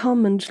me to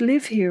come and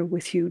live here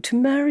with you, to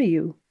marry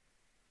you."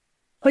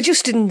 "I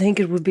just didn't think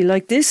it would be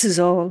like this is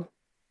all,"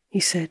 he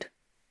said.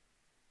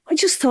 "I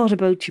just thought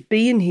about you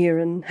being here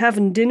and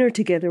having dinner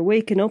together,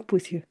 waking up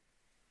with you.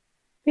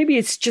 Maybe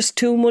it's just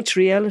too much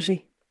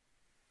reality."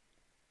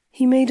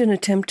 He made an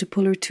attempt to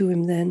pull her to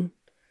him then,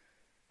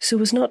 so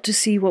as not to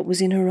see what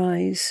was in her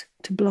eyes,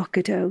 to block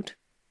it out.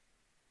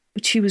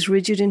 But she was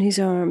rigid in his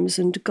arms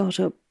and got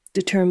up,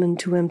 determined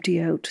to empty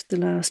out the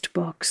last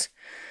box,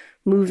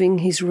 moving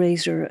his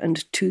razor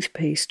and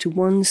toothpaste to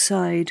one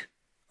side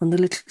on the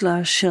little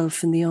glass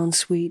shelf in the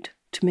ensuite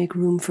to make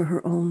room for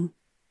her own.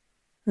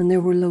 And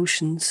there were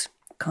lotions,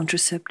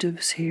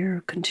 contraceptives,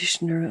 hair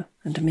conditioner,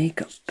 and a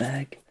makeup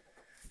bag,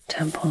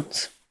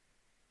 tampons.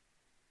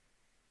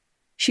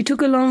 She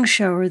took a long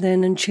shower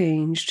then and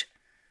changed,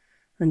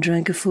 and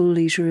drank a full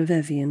litre of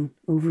Evian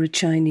over a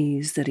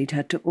Chinese that he'd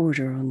had to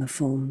order on the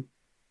phone.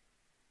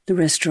 The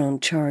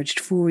restaurant charged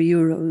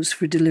 €4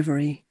 for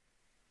delivery.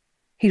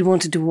 He'd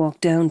wanted to walk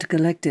down to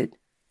collect it.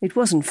 It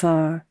wasn't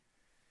far.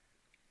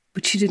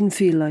 But she didn't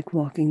feel like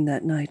walking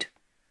that night,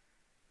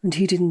 and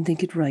he didn't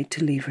think it right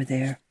to leave her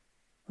there,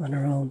 on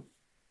her own.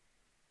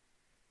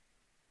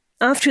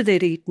 After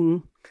they'd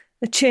eaten,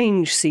 a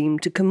change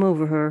seemed to come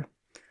over her,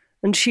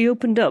 and she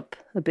opened up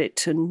a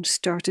bit and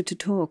started to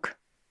talk.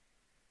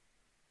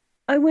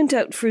 "I went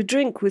out for a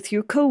drink with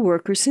your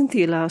co-worker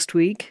Cynthia last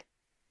week."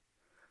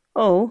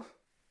 "Oh?"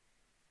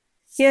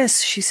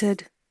 "Yes," she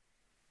said.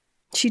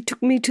 "She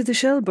took me to the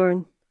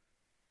Shelburne.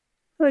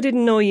 I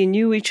didn't know you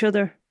knew each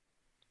other."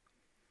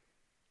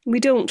 "We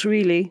don't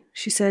really,"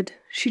 she said.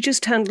 "She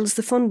just handles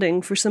the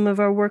funding for some of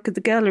our work at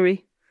the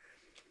gallery.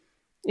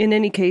 In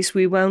any case,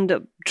 we wound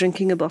up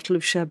drinking a bottle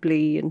of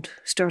Chablis and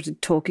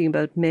started talking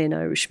about men,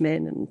 Irish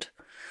men, and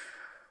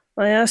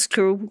I asked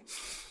her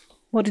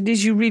what it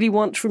is you really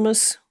want from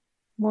us.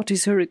 What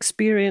is her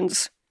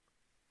experience?"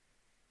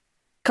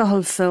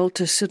 Cathal felt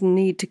a sudden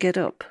need to get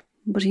up,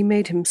 but he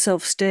made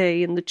himself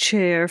stay in the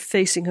chair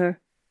facing her.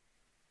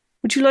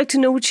 "Would you like to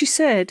know what she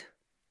said?"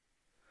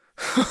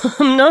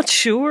 "I'm not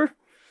sure."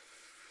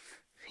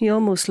 He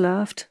almost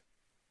laughed.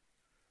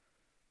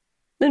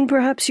 "Then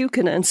perhaps you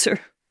can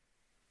answer."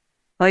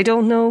 "I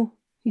don't know,"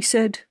 he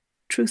said,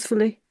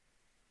 truthfully.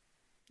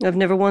 "I've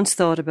never once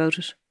thought about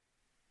it."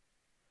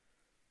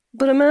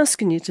 "But I'm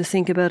asking you to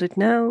think about it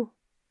now."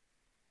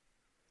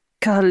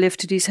 Cathal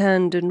lifted his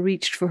hand and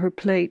reached for her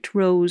plate,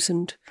 rose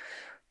and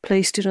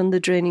placed it on the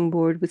draining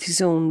board with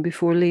his own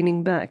before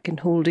leaning back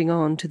and holding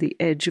on to the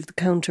edge of the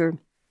counter.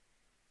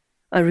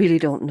 "I really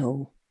don't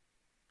know,"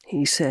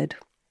 he said.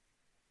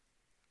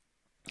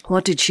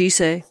 "What did she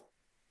say?"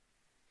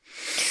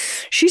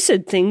 "She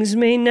said things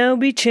may now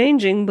be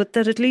changing, but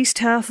that at least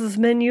half of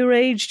men your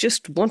age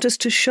just want us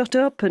to shut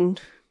up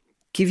and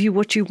give you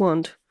what you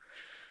want.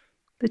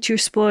 That you're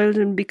spoiled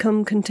and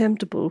become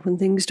contemptible when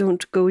things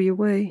don't go your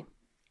way."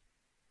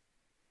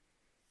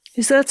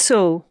 "Is that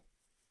so?"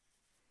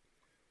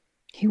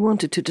 He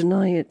wanted to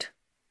deny it,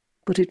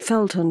 but it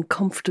felt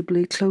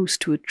uncomfortably close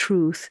to a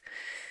truth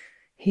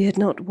he had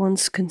not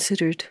once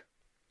considered.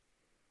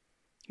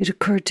 It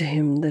occurred to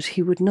him that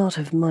he would not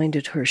have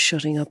minded her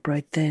shutting up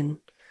right then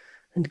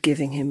and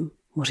giving him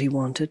what he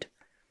wanted.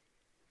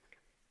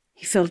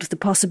 He felt the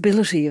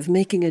possibility of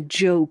making a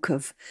joke,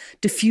 of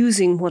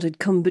diffusing what had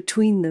come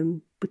between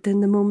them, but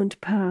then the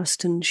moment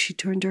passed and she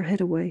turned her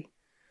head away.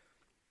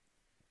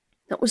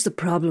 That was the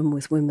problem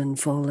with women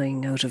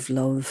falling out of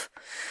love.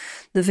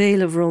 The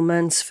veil of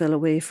romance fell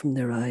away from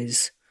their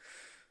eyes,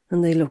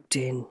 and they looked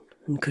in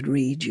and could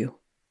read you.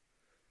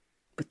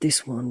 But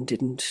this one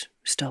didn't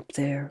stop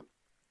there.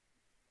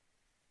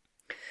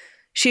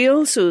 "She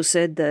also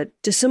said that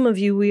to some of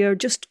you we are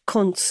just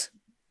cunts,"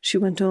 she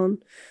went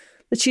on,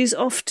 "that she has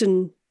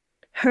often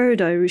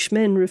heard Irish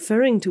men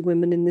referring to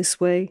women in this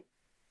way.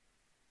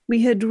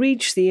 We had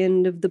reached the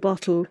end of the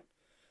bottle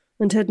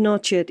and had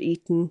not yet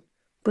eaten,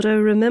 but I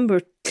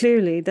remember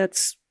clearly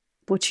that's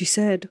what she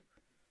said."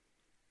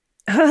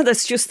 "Ah,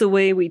 that's just the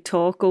way we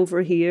talk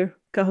over here,"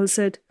 Cathal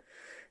said.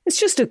 "It's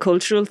just a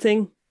cultural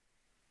thing.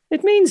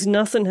 It means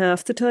nothing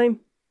half the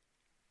time."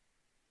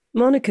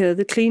 "Monica,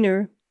 the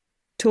cleaner,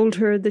 told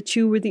her that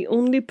you were the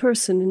only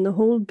person in the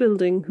whole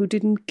building who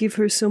didn't give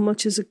her so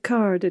much as a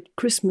card at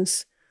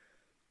Christmas.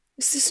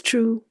 Is this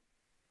true?"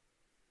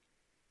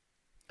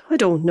 "I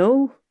don't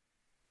know."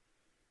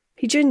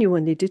 He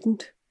genuinely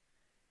didn't.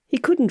 He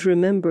couldn't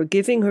remember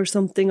giving her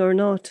something or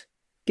not,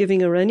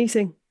 giving her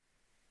anything.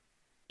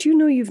 "Do you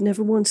know you've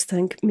never once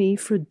thanked me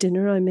for a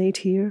dinner I made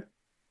here,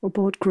 or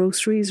bought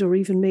groceries, or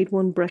even made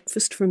one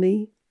breakfast for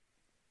me?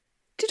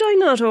 Did I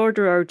not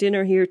order our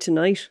dinner here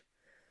tonight?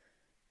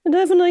 And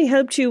haven't I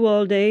helped you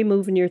all day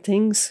moving your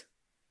things?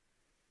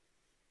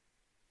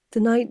 The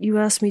night you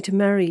asked me to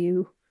marry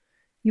you,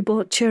 you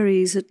bought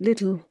cherries at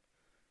Lidl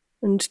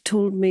and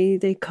told me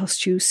they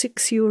cost you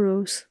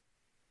 €6.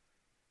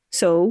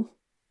 So?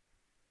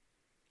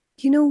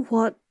 You know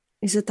what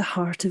is at the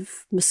heart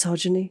of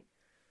misogyny?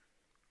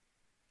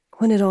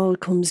 When it all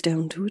comes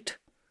down to it.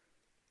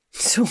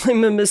 So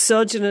I'm a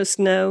misogynist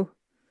now.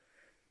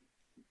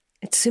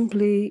 It's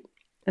simply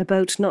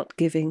about not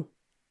giving,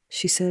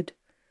 she said.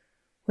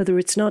 Whether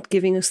it's not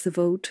giving us the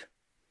vote,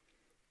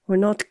 or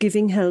not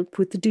giving help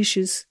with the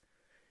dishes,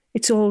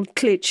 it's all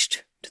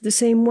clitched to the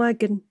same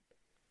wagon.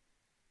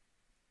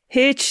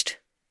 Hitched,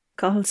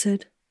 Cathal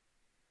said.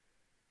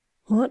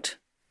 What?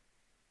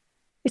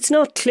 It's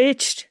not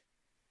clitched,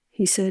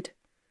 he said.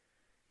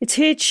 It's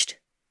hitched.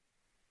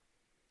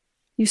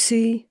 You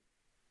see,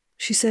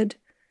 she said,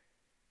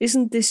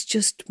 isn't this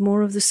just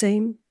more of the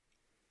same?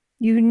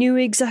 You knew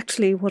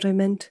exactly what I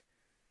meant,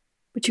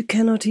 but you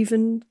cannot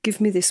even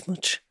give me this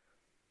much.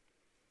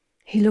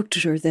 He looked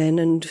at her then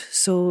and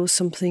saw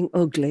something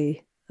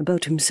ugly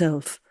about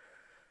himself,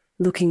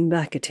 looking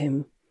back at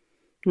him,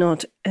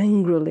 not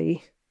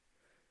angrily,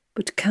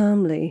 but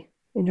calmly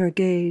in her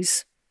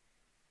gaze.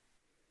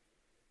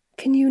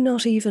 Can you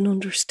not even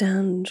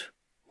understand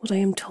what I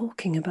am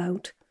talking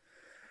about?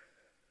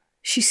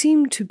 She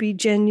seemed to be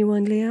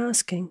genuinely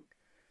asking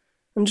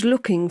and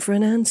looking for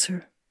an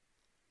answer.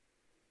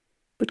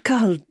 But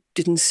Cathal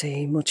didn't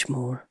say much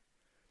more.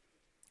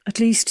 At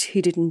least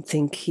he didn't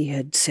think he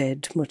had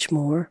said much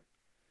more.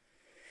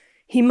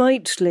 He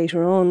might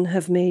later on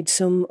have made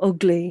some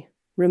ugly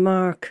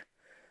remark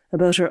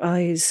about her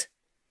eyes.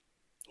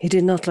 He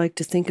did not like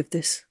to think of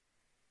this.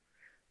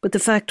 But the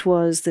fact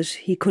was that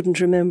he couldn't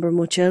remember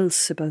much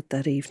else about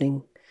that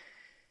evening,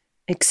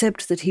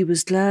 except that he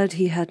was glad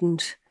he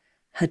hadn't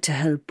had to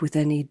help with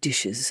any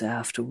dishes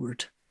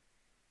afterward.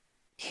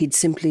 He'd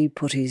simply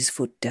put his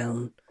foot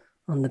down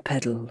on the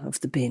pedal of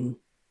the bin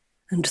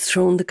and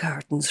thrown the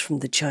cartons from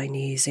the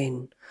Chinese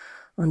in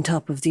on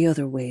top of the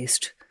other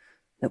waste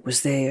that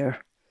was there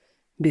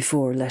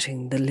before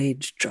letting the lid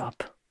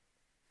drop.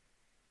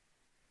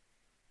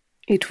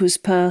 It was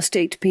past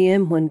 8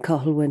 p.m. when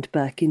Cathal went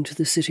back into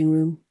the sitting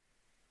room.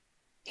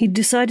 He'd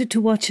decided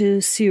to watch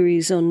a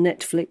series on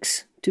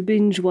Netflix, to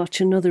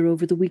binge-watch another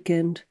over the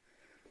weekend.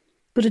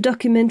 But a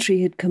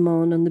documentary had come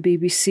on the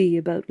BBC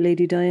about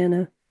Lady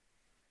Diana,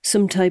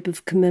 some type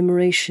of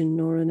commemoration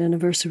or an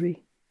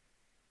anniversary.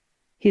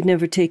 He had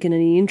never taken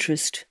any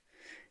interest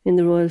in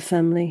the royal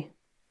family,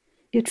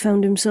 yet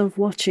found himself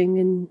watching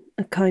in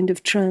a kind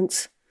of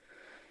trance.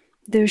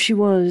 There she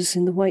was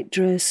in the white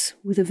dress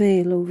with a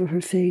veil over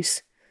her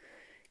face,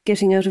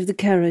 getting out of the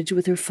carriage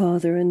with her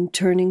father and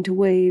turning to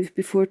wave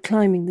before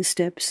climbing the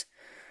steps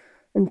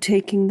and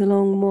taking the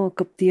long walk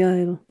up the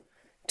aisle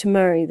to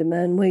marry the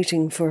man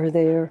waiting for her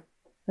there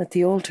at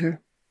the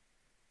altar.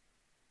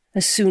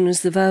 As soon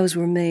as the vows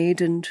were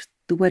made and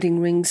the wedding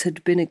rings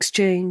had been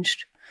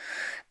exchanged,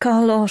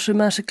 Cathal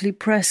automatically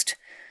pressed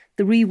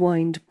the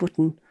rewind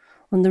button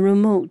on the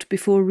remote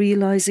before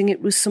realising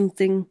it was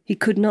something he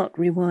could not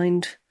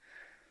rewind.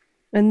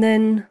 And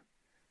then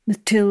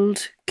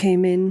Mathilde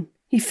came in.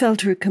 He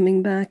felt her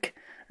coming back,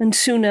 and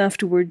soon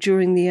afterward,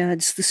 during the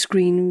ads, the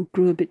screen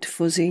grew a bit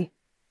fuzzy,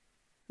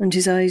 and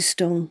his eyes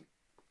stung.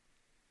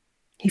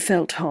 He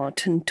felt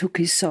hot and took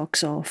his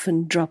socks off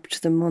and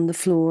dropped them on the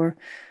floor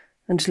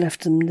and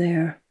left them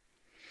there.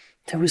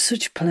 There was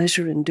such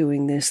pleasure in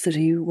doing this that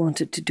he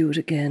wanted to do it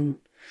again.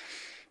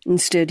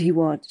 Instead, he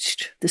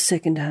watched the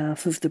second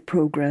half of the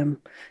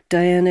programme,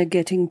 Diana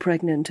getting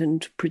pregnant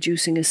and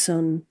producing a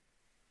son,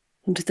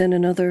 and then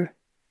another.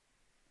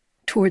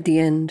 Toward the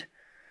end,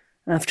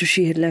 after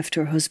she had left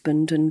her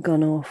husband and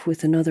gone off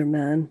with another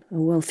man, a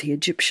wealthy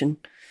Egyptian,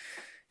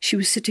 she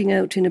was sitting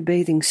out in a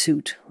bathing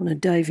suit on a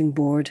diving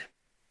board.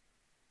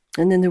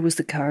 And then there was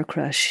the car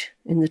crash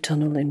in the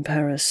tunnel in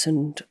Paris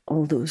and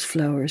all those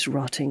flowers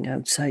rotting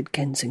outside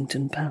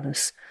Kensington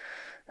Palace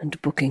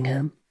and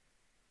Buckingham.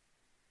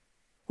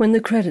 When the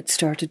credits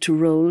started to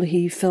roll,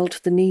 he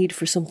felt the need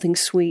for something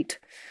sweet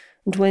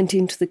and went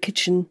into the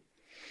kitchen.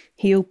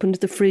 He opened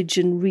the fridge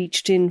and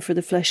reached in for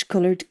the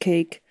flesh-coloured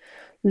cake,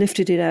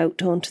 lifted it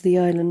out onto the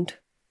island.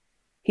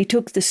 He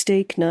took the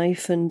steak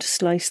knife and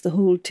sliced the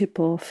whole tip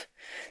off.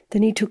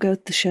 Then he took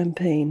out the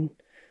champagne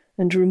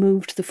and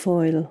removed the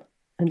foil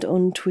and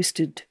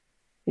untwisted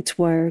its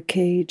wire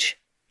cage.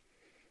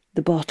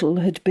 The bottle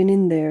had been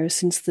in there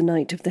since the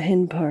night of the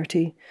hen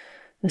party,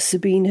 as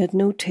Sabine had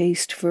no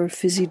taste for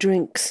fizzy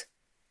drinks.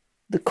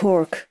 The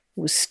cork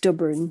was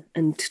stubborn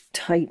and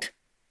tight,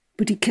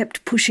 but he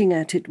kept pushing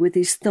at it with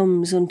his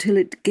thumbs until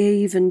it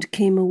gave and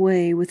came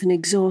away with an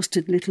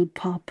exhausted little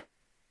pop.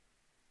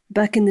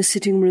 Back in the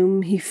sitting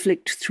room, he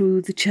flicked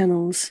through the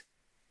channels.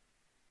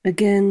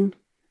 Again,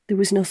 there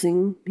was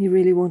nothing he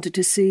really wanted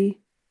to see.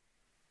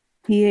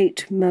 He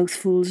ate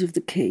mouthfuls of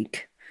the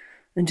cake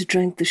and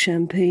drank the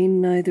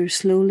champagne neither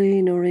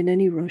slowly nor in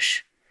any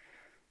rush,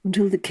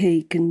 until the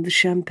cake and the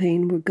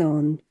champagne were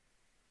gone,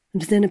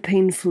 and then a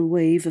painful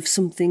wave of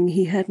something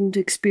he hadn't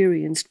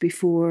experienced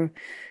before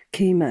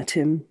came at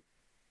him,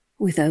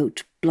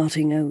 without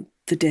blotting out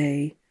the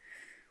day,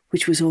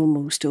 which was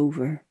almost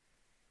over.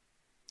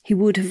 He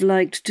would have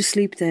liked to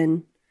sleep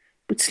then,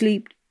 but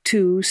sleep,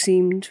 too,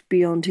 seemed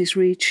beyond his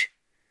reach.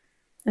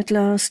 At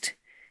last,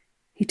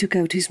 he took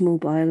out his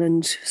mobile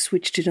and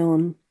switched it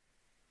on.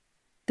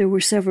 There were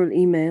several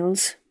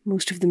emails,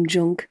 most of them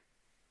junk,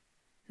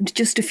 and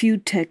just a few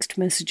text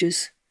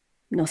messages,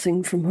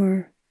 nothing from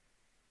her.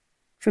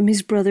 From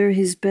his brother,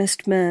 his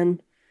best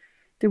man,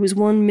 there was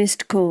one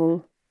missed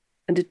call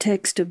and a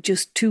text of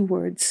just 2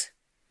 words.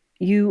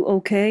 "You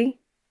okay?"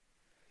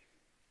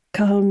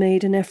 Cathal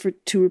made an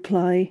effort to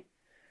reply,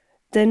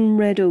 then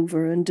read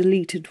over and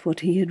deleted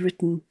what he had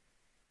written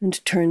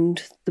and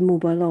turned the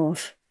mobile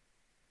off.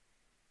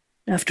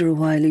 After a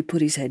while he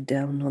put his head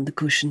down on the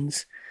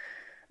cushions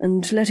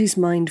and let his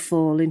mind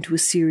fall into a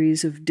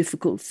series of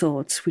difficult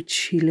thoughts which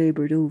he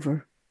laboured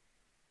over.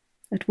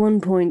 At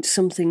one point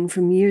something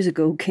from years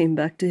ago came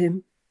back to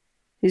him.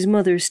 His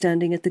mother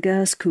standing at the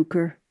gas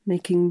cooker,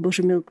 making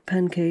buttermilk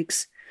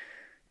pancakes,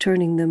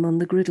 turning them on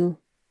the griddle.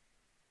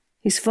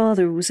 His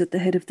father was at the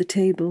head of the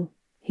table,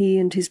 he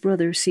and his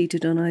brother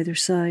seated on either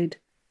side.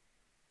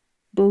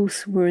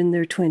 Both were in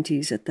their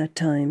 20s at that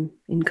time,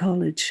 in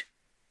college.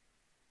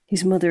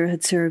 His mother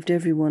had served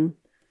everyone,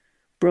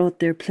 brought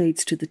their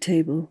plates to the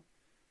table,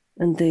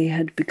 and they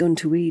had begun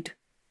to eat.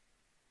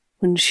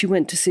 When she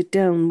went to sit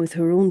down with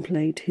her own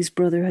plate, his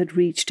brother had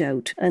reached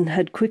out and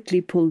had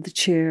quickly pulled the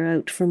chair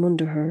out from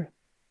under her,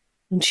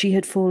 and she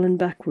had fallen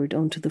backward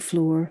onto the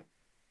floor.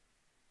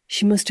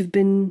 She must have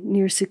been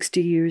near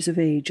 60 years of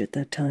age at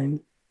that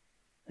time,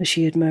 as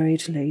she had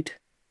married late.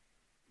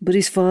 But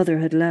his father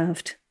had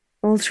laughed.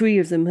 All 3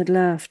 of them had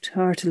laughed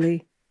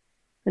heartily,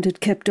 and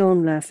had kept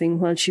on laughing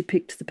while she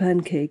picked the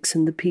pancakes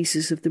and the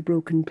pieces of the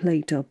broken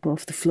plate up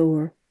off the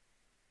floor.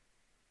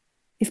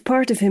 If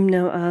part of him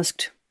now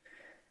asked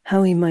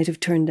how he might have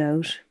turned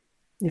out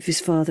if his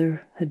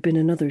father had been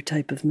another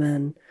type of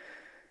man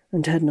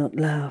and had not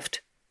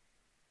laughed,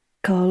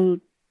 Carl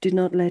did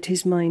not let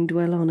his mind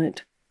dwell on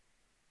it.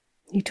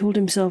 He told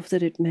himself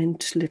that it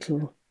meant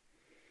little,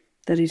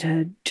 that it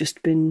had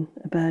just been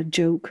a bad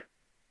joke.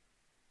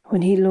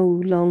 When he no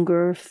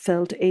longer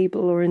felt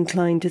able or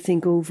inclined to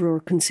think over or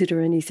consider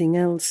anything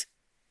else,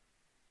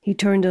 he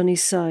turned on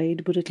his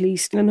side, but at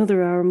least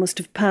another hour must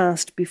have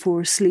passed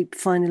before sleep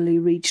finally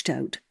reached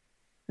out,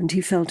 and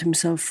he felt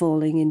himself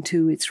falling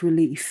into its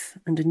relief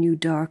and a new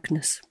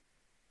darkness.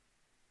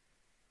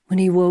 When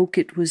he woke,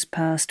 it was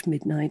past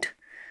midnight.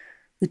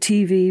 The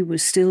TV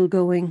was still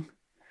going.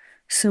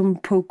 Some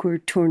poker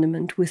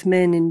tournament with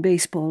men in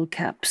baseball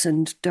caps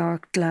and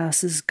dark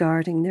glasses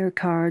guarding their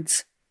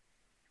cards.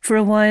 For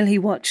a while he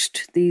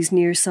watched these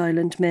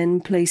near-silent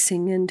men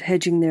placing and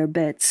hedging their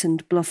bets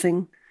and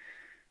bluffing.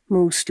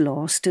 Most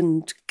lost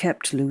and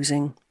kept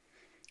losing,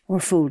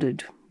 or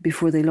folded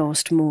before they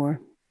lost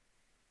more.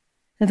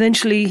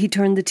 Eventually he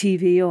turned the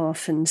TV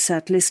off and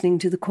sat listening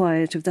to the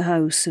quiet of the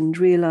house and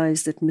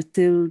realised that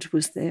Mathilde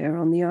was there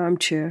on the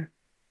armchair,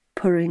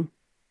 purring.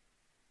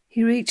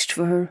 He reached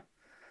for her,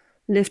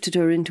 lifted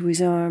her into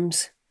his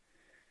arms.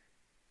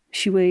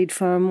 She weighed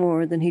far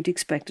more than he'd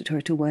expected her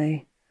to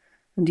weigh,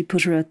 and he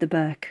put her at the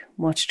back,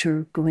 watched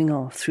her going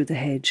off through the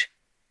hedge,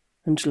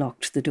 and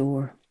locked the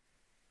door.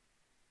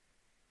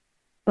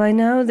 By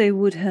now they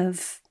would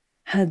have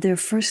had their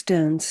first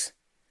dance,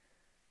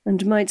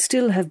 and might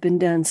still have been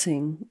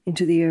dancing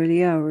into the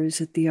early hours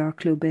at the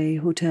Arklow Bay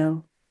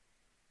Hotel.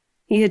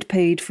 He had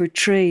paid for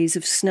trays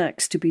of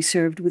snacks to be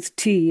served with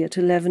tea at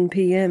 11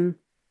 p.m.,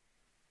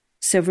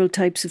 several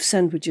types of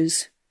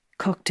sandwiches,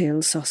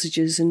 cocktail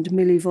sausages and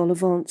mille vol au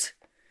vents,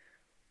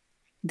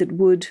 that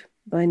would,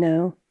 by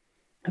now,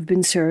 have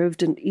been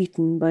served and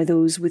eaten by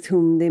those with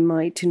whom they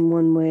might in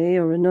one way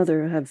or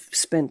another have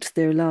spent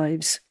their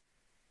lives.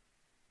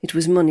 It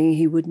was money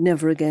he would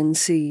never again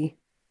see.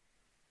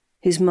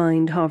 His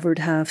mind hovered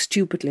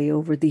half-stupidly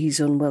over these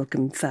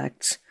unwelcome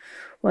facts,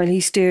 while he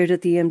stared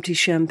at the empty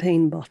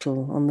champagne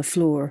bottle on the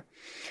floor,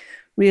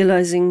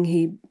 realising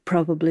he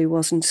probably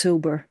wasn't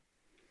sober.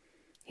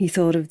 He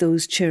thought of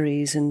those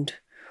cherries and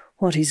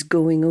what his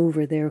going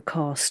over there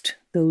cost,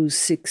 those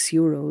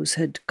 €6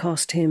 had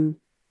cost him.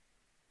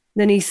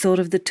 Then he thought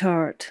of the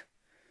tart,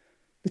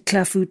 the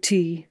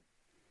clafoutis,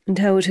 and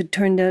how it had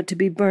turned out to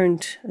be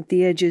burnt at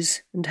the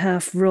edges and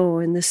half raw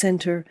in the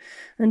centre,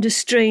 and a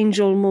strange,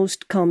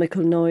 almost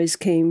comical noise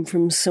came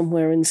from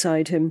somewhere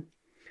inside him.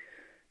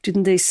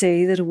 Didn't they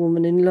say that a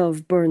woman in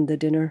love burned the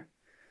dinner,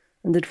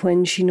 and that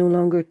when she no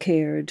longer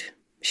cared,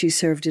 she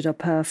served it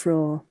up half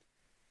raw?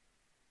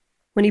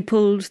 When he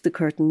pulled the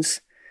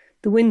curtains,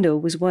 the window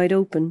was wide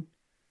open.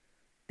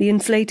 The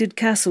inflated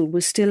castle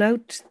was still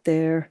out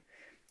there.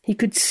 He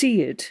could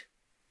see it,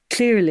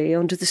 clearly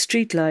under the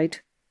streetlight,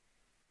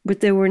 but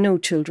there were no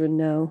children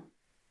now.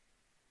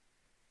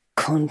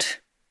 "Cunt,"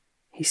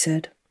 he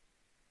said.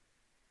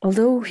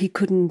 Although he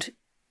couldn't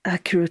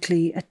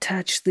accurately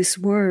attach this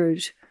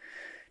word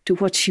to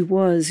what she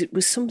was, it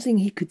was something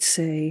he could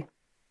say,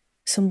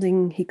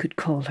 something he could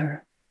call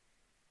her.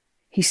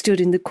 He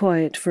stood in the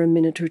quiet for a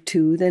minute or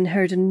two, then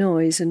heard a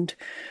noise and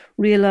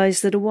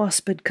realised that a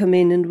wasp had come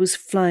in and was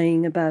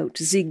flying about,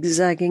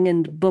 zigzagging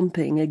and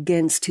bumping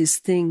against his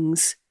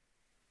things.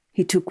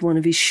 He took one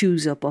of his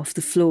shoes up off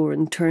the floor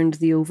and turned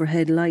the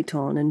overhead light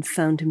on and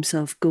found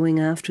himself going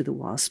after the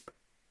wasp,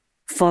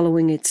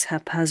 following its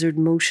haphazard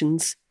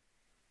motions.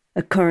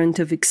 A current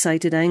of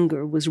excited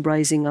anger was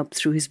rising up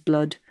through his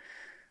blood,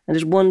 and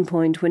at one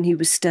point when he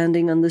was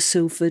standing on the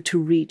sofa to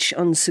reach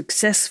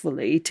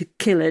unsuccessfully to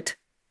kill it,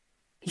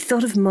 he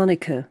thought of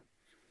Monica,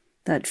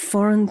 that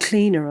foreign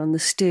cleaner on the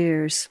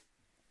stairs,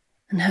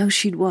 and how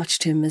she'd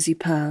watched him as he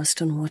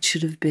passed on what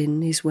should have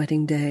been his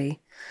wedding day,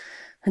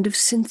 and of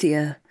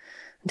Cynthia,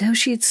 and how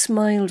she had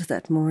smiled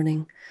that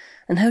morning,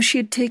 and how she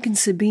had taken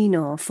Sabine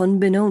off,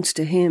 unbeknownst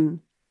to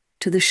him,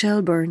 to the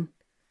Shelburne.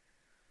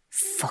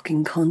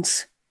 Fucking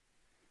cunts.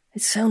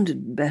 It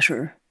sounded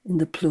better in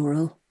the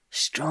plural,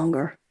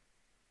 stronger.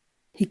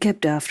 He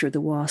kept after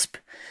the wasp,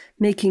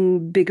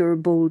 making bigger,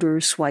 bolder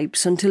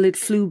swipes until it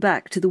flew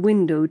back to the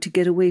window to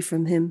get away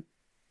from him,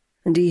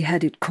 and he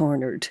had it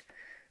cornered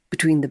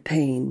between the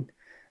pane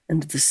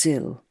and the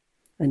sill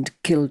and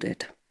killed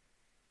it.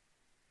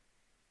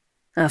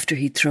 After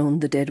he'd thrown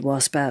the dead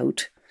wasp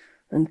out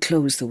and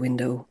closed the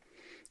window,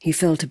 he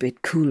felt a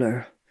bit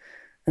cooler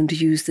and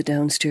used the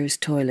downstairs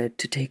toilet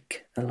to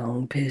take a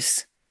long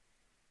piss.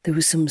 There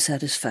was some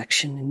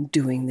satisfaction in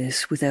doing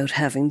this without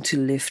having to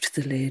lift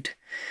the lid,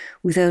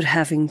 without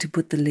having to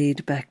put the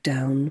lid back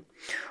down,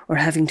 or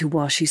having to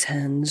wash his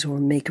hands or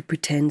make a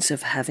pretense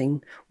of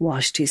having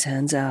washed his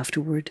hands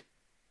afterward.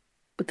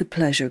 But the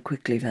pleasure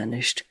quickly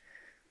vanished,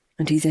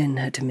 and he then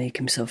had to make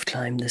himself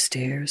climb the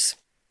stairs.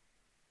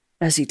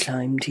 As he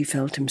climbed, he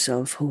felt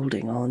himself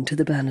holding on to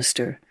the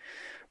banister,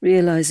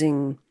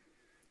 realising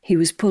He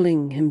was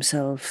pulling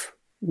himself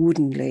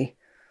woodenly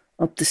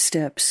up the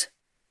steps.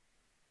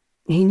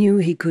 He knew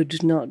he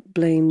could not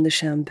blame the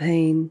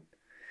champagne,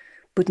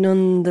 but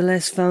none the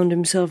less found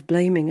himself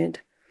blaming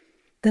it.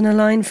 Then a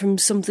line from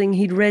something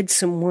he'd read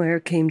somewhere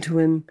came to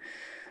him,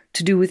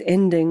 to do with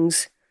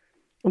endings,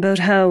 about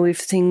how if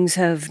things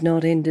have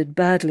not ended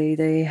badly,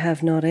 they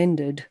have not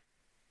ended.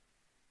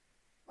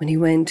 When he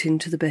went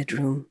into the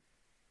bedroom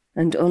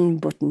and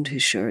unbuttoned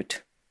his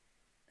shirt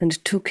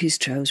and took his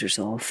trousers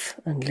off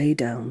and lay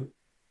down,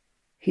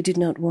 he did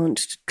not want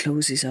to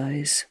close his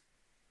eyes.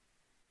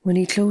 When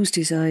he closed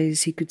his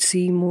eyes, he could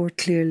see more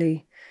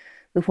clearly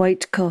the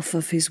white cuff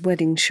of his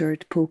wedding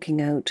shirt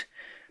poking out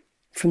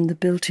from the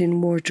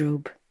built-in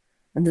wardrobe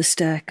and the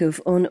stack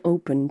of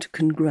unopened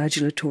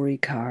congratulatory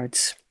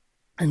cards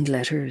and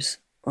letters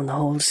on the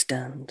hall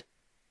stand,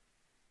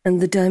 and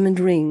the diamond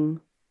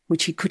ring,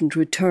 which he couldn't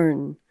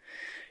return,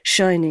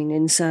 shining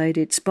inside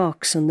its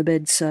box on the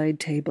bedside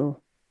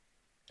table,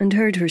 and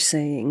heard her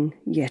saying,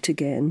 yet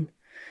again,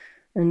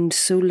 and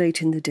so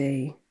late in the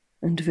day,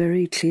 and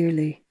very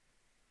clearly,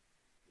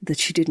 that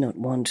she did not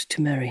want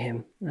to marry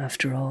him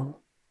after all.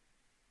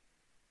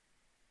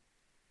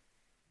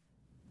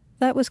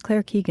 That was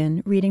Claire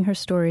Keegan reading her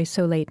story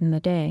So Late in the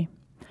Day.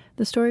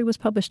 The story was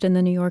published in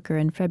The New Yorker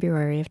in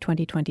February of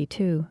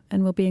 2022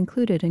 and will be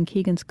included in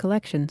Keegan's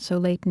collection So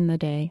Late in the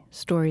Day,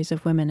 Stories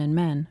of Women and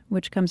Men,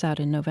 which comes out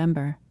in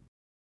November.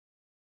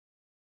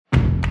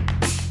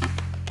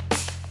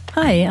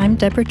 Hi, I'm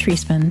Deborah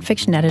Treisman,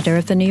 fiction editor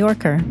of The New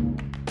Yorker.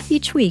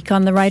 Each week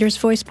on the Writer's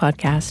Voice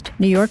podcast,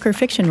 New Yorker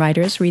fiction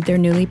writers read their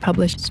newly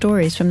published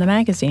stories from the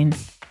magazine.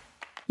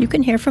 You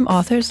can hear from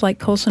authors like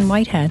Colson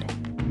Whitehead.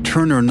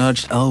 Turner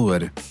nudged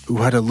Elwood, who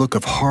had a look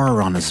of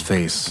horror on his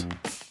face.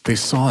 They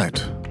saw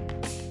it.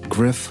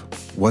 Griff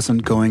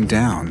wasn't going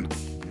down.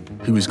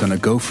 He was going to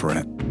go for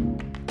it,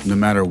 no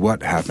matter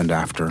what happened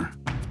after.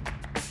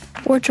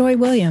 Or Joy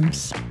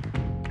Williams.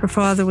 Her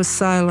father was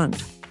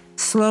silent.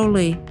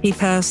 Slowly, he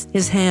passed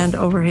his hand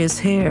over his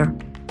hair.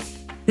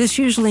 This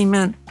usually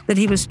meant that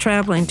he was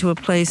traveling to a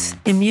place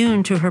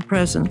immune to her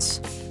presence,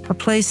 a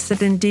place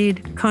that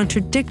indeed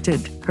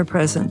contradicted her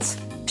presence.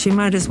 She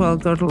might as well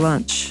go to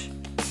lunch.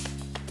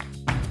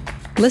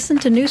 Listen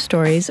to new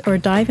stories or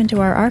dive into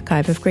our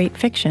archive of great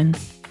fiction.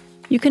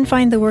 You can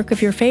find the work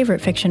of your favorite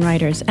fiction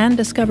writers and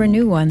discover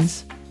new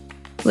ones.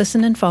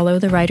 Listen and follow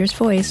The Writer's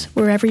Voice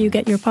wherever you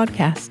get your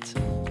podcasts.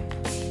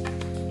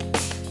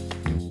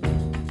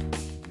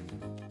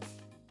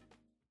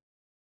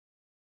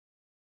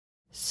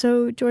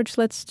 So, George,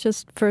 let's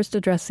just first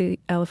address the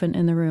elephant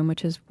in the room,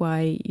 which is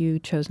why you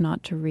chose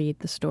not to read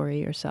the story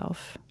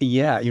yourself.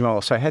 Yeah,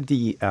 so I had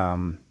the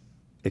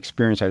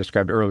experience I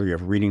described earlier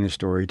of reading the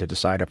story to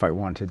decide if I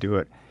wanted to do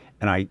it.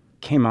 And I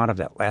came out of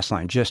that last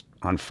line just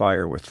on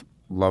fire with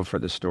love for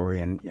the story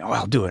and,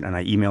 I'll do it. And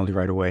I emailed you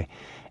right away.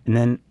 And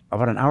then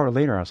about an hour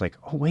later, I was like,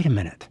 oh, wait a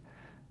minute.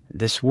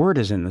 This word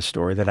is in the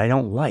story that I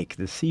don't like,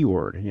 the C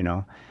word,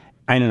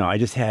 I don't know. I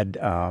just had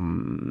a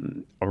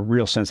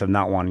real sense of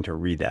not wanting to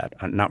read that,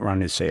 not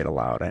wanting to say it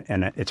aloud.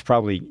 And it's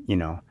probably,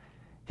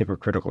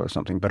 hypocritical or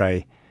something. But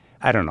I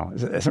don't know.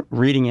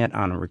 Reading it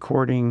on a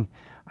recording,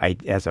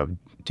 as a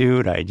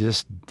dude, I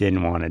just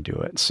didn't want to do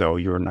it. So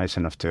you were nice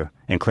enough to,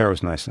 and Claire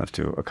was nice enough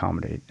to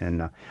accommodate.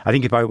 And I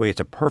think, by the way, it's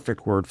a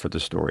perfect word for the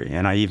story.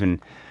 And I even,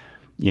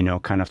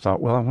 kind of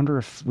thought, well, I wonder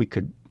if we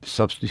could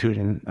substitute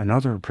in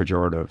another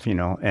pejorative,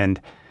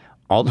 and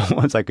all the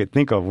ones I could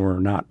think of were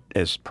not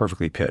as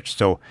perfectly pitched.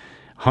 So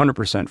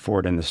 100% for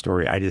it in the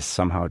story. I just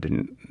somehow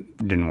didn't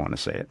want to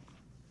say it.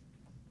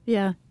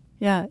 Yeah.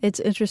 It's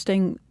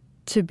interesting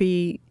to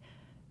be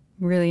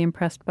really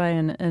impressed by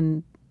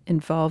and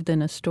involved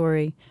in a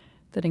story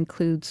that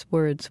includes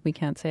words we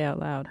can't say out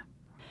loud.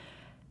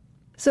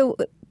 So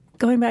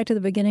going back to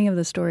the beginning of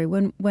the story,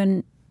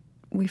 when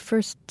we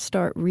first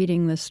start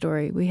reading this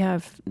story, we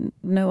have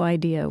no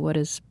idea what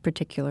is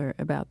particular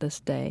about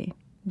this day.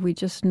 We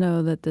just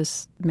know that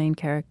this main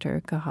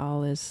character,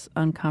 Cahal, is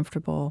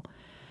uncomfortable,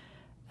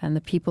 and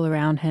the people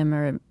around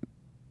him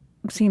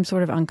seem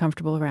sort of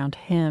uncomfortable around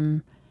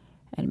him,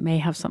 and it may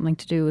have something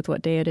to do with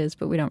what day it is,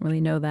 but we don't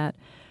really know that.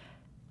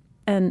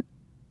 And,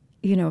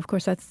 of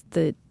course, that's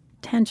the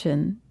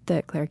tension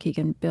that Claire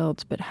Keegan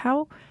builds, but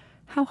how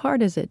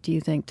hard is it, do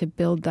you think, to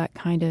build that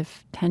kind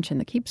of tension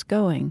that keeps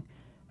going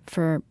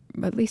for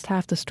at least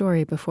half the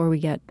story before we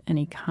get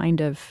any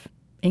kind of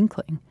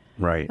inkling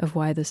of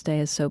why this day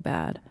is so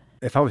bad?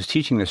 If I was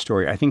teaching this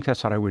story, I think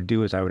that's what I would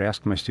do is I would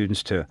ask my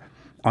students to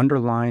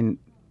underline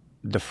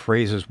the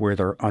phrases where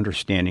their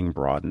understanding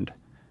broadened.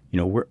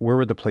 Where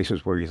were the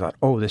places where you thought,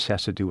 oh, this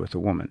has to do with the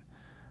woman?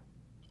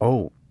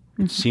 Oh,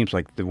 it seems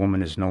like the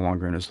woman is no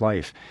longer in his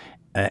life.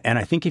 And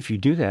I think if you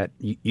do that,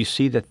 you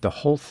see that the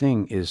whole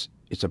thing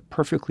it's a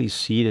perfectly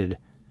seated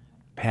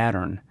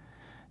pattern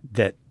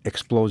that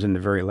explodes in the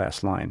very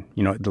last line.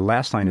 The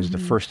last line is the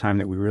first time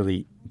that we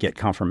really get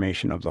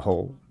confirmation of the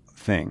whole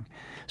thing.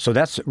 So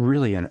that's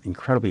really an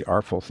incredibly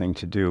artful thing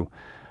to do.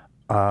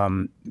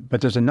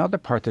 But there's another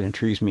part that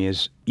intrigues me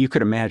is you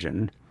could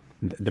imagine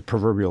the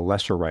proverbial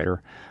lesser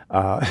writer,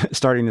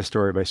 starting the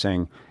story by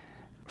saying,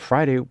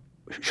 Friday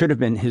should have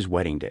been his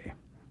wedding day.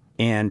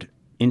 And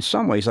in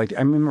some ways, like I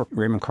remember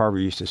Raymond Carver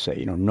used to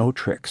say, no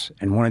tricks.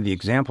 And one of the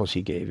examples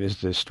he gave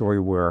is the story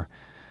where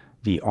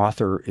the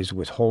author is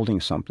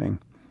withholding something.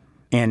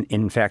 And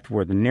in fact,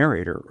 where the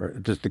narrator, or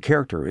the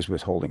character, is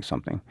withholding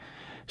something.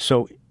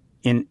 So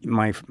in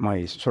my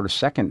sort of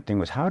second thing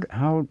was,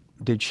 how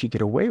did she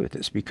get away with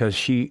this? Because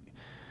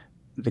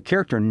the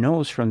character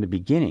knows from the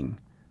beginning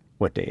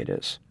what day it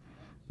is,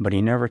 but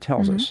he never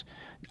tells us.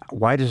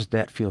 Why does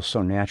that feel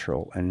so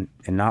natural and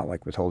not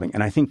like withholding?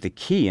 And I think the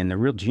key and the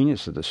real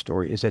genius of the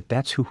story is that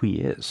that's who he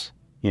is.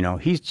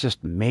 He's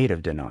just made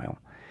of denial.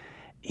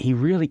 He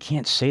really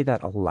can't say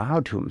that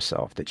aloud to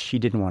himself, that she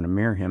didn't want to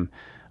marry him,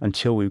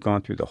 until we've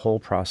gone through the whole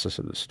process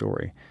of the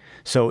story.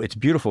 So it's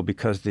beautiful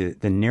because the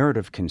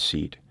narrative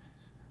conceit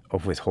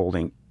of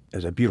withholding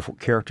is a beautiful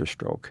character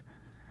stroke.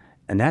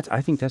 And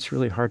I think that's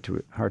really hard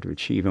to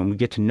achieve. And we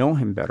get to know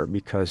him better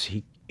because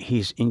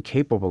he's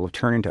incapable of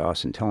turning to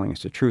us and telling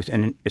us the truth.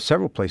 And in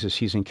several places,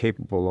 he's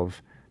incapable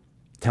of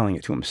telling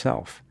it to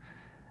himself.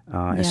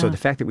 And so the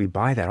fact that we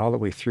buy that all the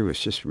way through is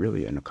just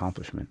really an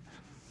accomplishment.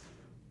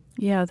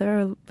 Yeah,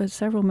 there are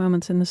several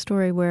moments in the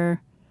story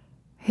where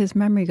his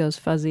memory goes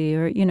fuzzy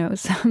or,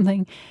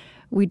 something.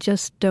 We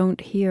just don't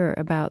hear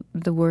about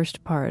the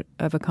worst part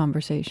of a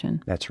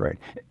conversation. That's right.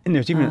 And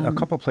there's even a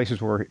couple of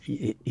places where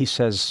he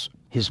says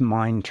his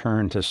mind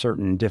turned to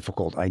certain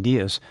difficult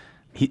ideas.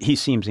 He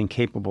seems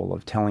incapable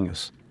of telling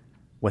us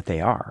what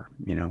they are,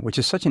 which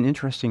is such an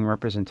interesting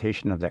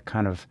representation of that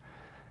kind of,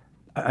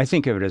 I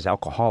think of it as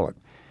alcoholic.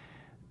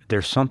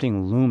 There's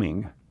something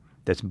looming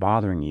that's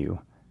bothering you,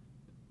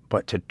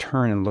 but to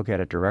turn and look at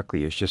it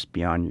directly is just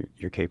beyond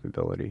your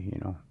capability,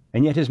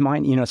 And yet his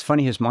mind, it's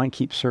funny, his mind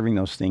keeps serving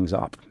those things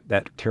up.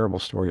 That terrible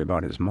story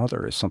about his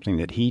mother is something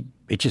that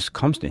it just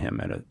comes to him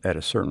at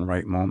a certain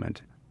right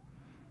moment.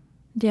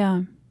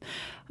 Yeah.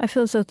 I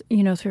feel as though,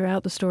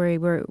 throughout the story,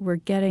 we're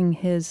getting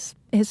his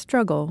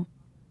struggle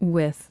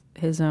with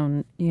his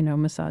own,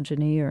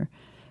 misogyny or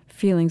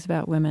feelings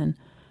about women.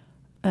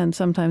 And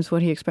sometimes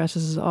what he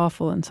expresses is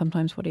awful, and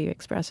sometimes what he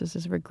expresses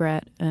is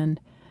regret. And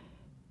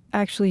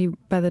actually,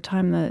 by the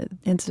time the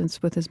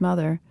incidents with his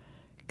mother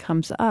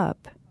comes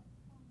up,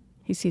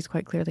 he sees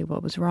quite clearly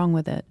what was wrong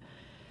with it.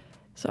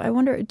 So I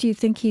wonder, do you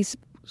think he's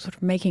sort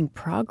of making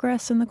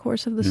progress in the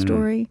course of the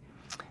story?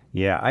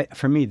 Yeah,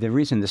 for me, the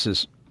reason this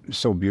is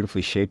so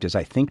beautifully shaped is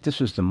I think this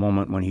was the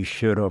moment when he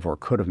should have or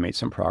could have made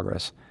some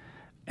progress.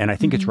 And I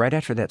think it's right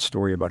after that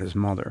story about his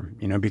mother,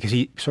 because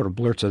he sort of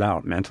blurts it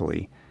out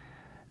mentally.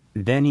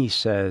 Then he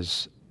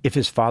says, if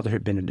his father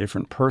had been a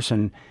different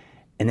person,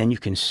 and then you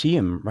can see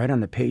him right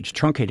on the page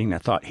truncating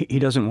that thought. He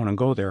doesn't want to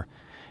go there.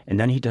 And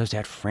then he does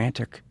that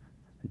frantic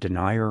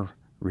denier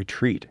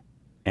retreat.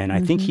 And I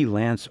think he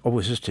lands, it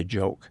was just a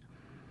joke.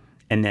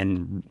 And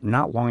then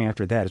not long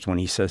after that is when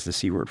he says the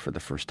C word for the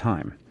first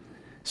time.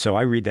 So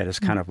I read that as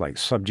kind of like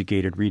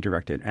subjugated,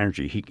 redirected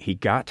energy. He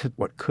got to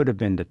what could have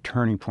been the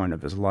turning point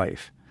of his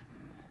life.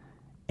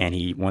 And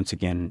he, once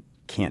again,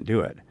 can't do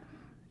it.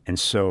 And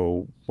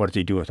so what does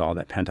he do with all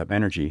that pent-up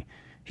energy?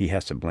 He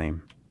has to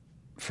blame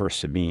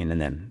first Sabine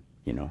and then,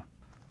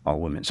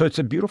 all women. So it's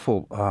a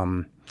beautiful,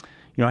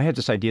 I had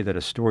this idea that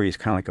a story is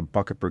kind of like a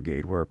bucket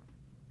brigade where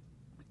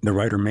the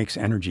writer makes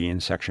energy in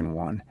section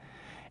 1.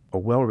 A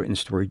well-written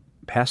story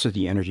passes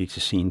the energy to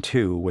scene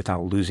 2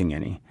 without losing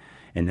any.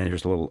 And then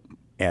there's a little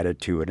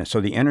added to it. And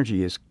so the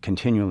energy is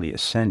continually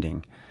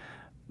ascending,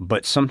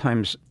 but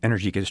sometimes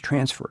energy gets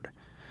transferred.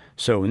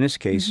 So in this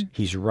case,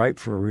 he's ripe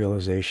for a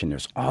realization.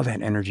 There's all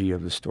that energy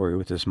of the story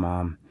with his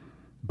mom,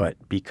 but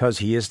because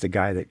he is the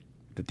guy that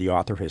the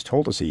author has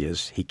told us he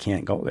is, he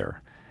can't go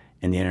there.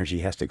 And the energy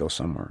has to go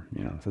somewhere,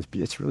 So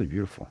it's really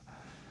beautiful.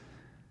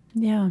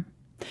 Yeah.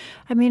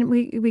 I mean,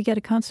 we get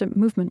a constant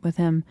movement with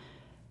him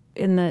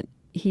in that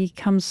he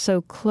comes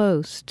so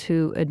close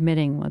to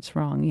admitting what's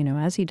wrong,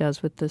 as he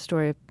does with the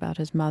story about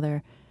his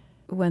mother.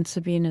 When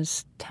Sabine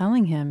is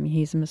telling him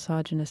he's a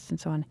misogynist and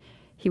so on,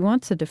 he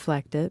wants to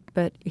deflect it,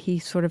 but he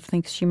sort of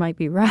thinks she might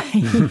be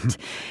right.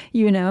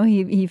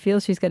 He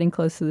feels she's getting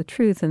close to the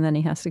truth, and then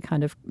he has to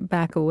kind of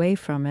back away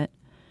from it.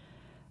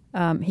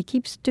 He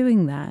keeps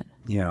doing that.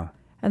 Yeah.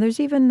 And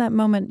there's even that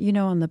moment,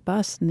 on the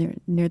bus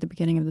near the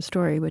beginning of the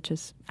story, which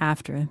is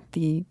after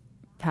the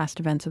past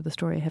events of the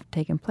story have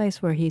taken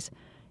place, where he's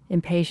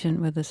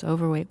impatient with this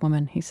overweight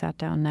woman he sat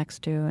down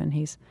next to, and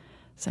he's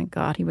saying,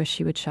 God, he wished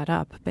she would shut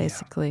up,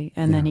 basically.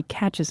 Yeah. And then he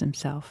catches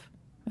himself,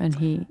 and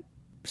he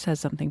says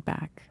something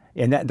back.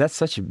 And that's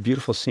such a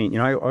beautiful scene.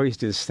 I always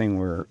do this thing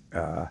where,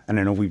 and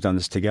I know we've done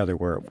this together,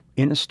 where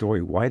in a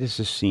story, why does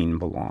this scene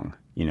belong?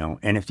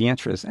 And if the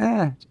answer is,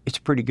 it's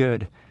pretty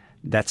good,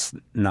 that's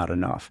not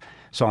enough.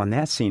 So on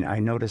that scene, I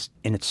noticed,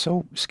 and it's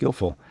so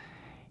skillful,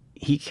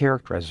 he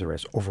characterizes her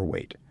as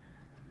overweight.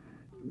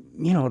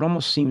 It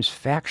almost seems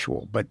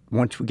factual, but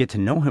once we get to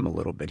know him a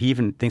little bit, he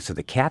even thinks of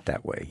the cat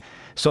that way.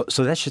 So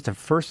that's just the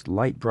first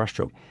light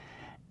brushstroke.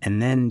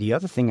 And then the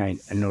other thing I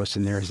noticed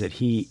in there is that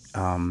he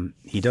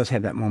does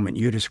have that moment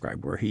you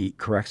described where he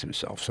corrects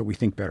himself, so we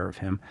think better of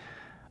him.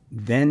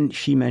 Then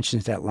she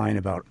mentions that line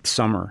about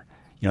summer,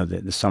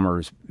 the summer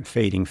is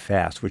fading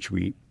fast, which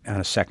we,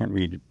 on a second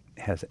read,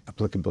 has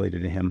applicability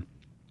to him.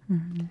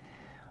 Mm-hmm.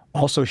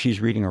 Also, she's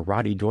reading a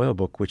Roddy Doyle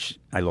book, which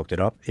I looked it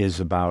up, is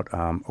about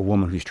a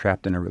woman who's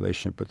trapped in a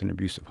relationship with an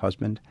abusive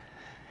husband.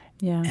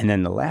 Yeah. And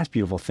then the last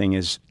beautiful thing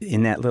is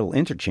in that little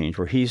interchange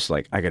where he's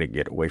like, I got to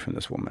get away from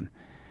this woman.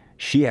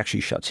 She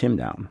actually shuts him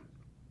down,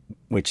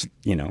 which,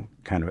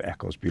 kind of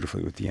echoes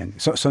beautifully with the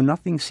end. So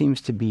nothing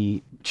seems to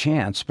be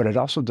chance, but it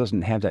also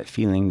doesn't have that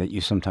feeling that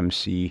you sometimes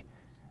see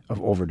of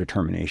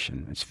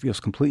overdetermination. It feels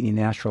completely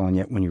natural, and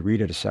yet when you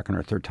read it a second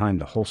or third time,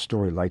 the whole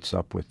story lights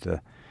up with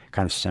the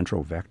kind of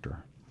central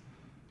vector.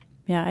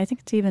 Yeah, I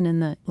think it's even in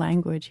the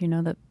language,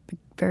 the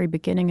very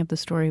beginning of the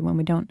story when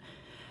we don't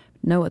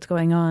know what's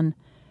going on.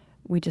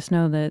 We just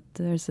know that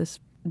there's this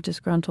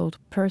disgruntled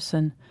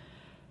person,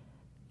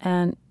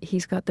 and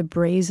he's got the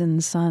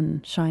brazen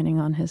sun shining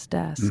on his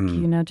desk.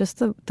 Mm.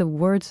 Just the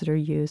words that are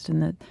used,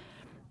 and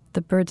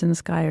the birds in the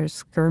sky are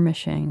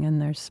skirmishing,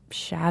 and there's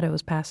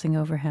shadows passing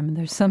over him. And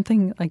there's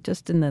something like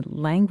just in the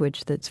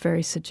language that's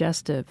very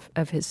suggestive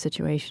of his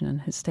situation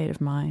and his state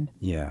of mind.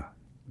 Yeah,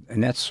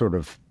 and that's sort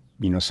of,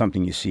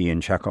 something you see in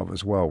Chekhov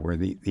as well, where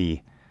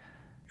the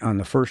on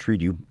the first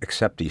read you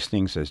accept these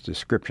things as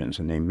descriptions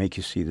and they make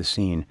you see the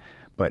scene,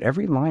 but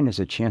every line is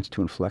a chance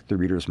to inflect the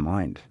reader's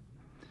mind.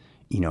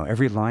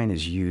 Every line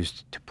is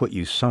used to put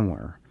you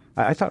somewhere.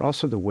 I thought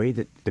also the way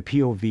that the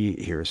POV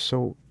here is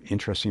so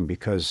interesting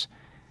because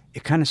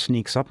it kind of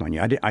sneaks up on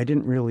you. I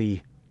didn't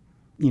really,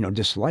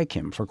 dislike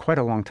him for quite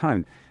a long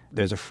time.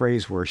 There's a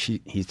phrase where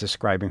he's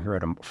describing her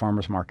at a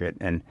farmer's market,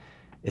 and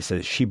it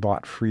says she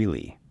bought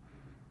freely,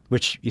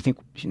 which you think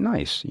she's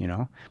nice,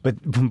 But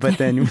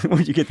then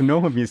when you get to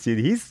know him, you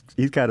see he's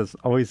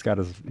always got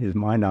his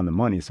mind on the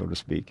money, so to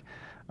speak.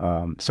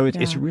 So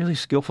it's really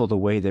skillful the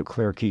way that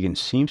Claire Keegan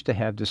seems to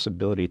have this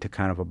ability to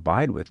kind of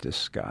abide with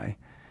this guy.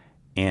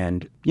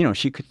 And,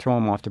 she could throw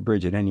him off the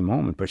bridge at any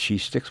moment, but she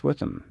sticks with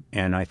him.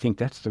 And I think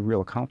that's the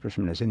real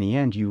accomplishment is in the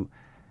end, you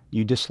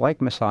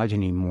dislike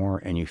misogyny more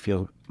and you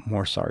feel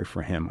more sorry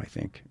for him, I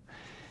think.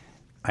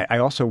 I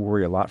also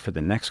worry a lot for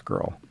the next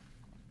girl.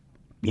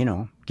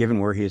 Given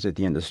where he is at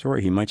the end of the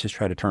story, he might just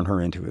try to turn her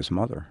into his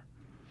mother.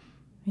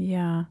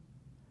 Yeah.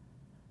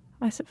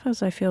 I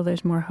suppose I feel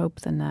there's more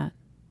hope than that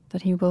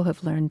he will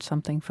have learned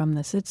something from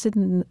this. It's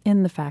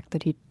in the fact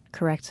that he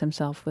corrects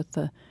himself with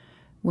the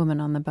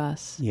woman on the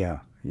bus. Yeah.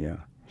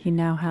 He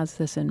now has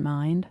this in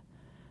mind.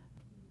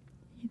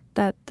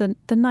 That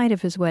the night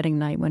of his wedding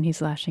night when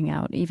he's lashing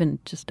out, even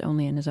just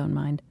only in his own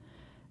mind,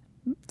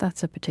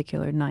 that's a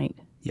particular night.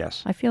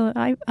 Yes. I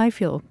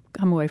feel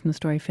come away from the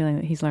story feeling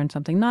that he's learned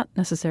something, not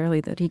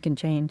necessarily that he can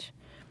change,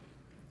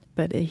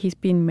 but he's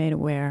being made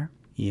aware.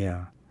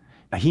 Yeah.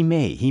 He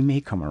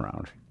may come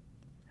around.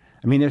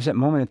 I mean, there's that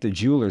moment at the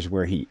jeweler's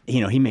where he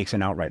makes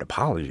an outright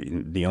apology.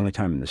 The only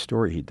time in the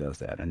story he does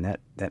that, and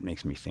that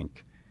makes me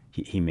think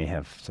he may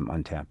have some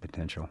untapped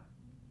potential.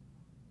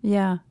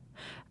 Yeah.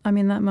 I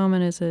mean, that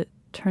moment is a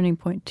turning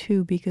point,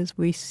 too, because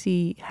we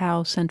see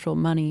how central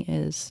money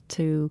is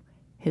to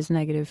his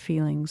negative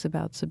feelings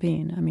about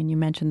Sabine. I mean, you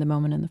mentioned the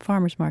moment in the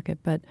farmer's market,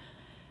 but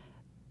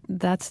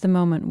that's the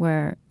moment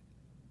where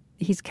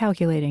he's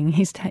calculating,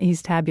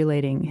 he's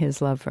tabulating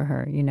his love for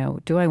her.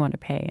 Do I want to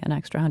pay an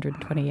extra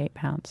 128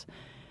 pounds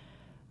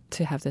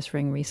to have this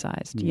ring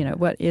resized? Yeah.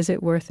 What is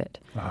it worth it?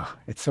 Oh,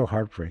 it's so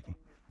heartbreaking.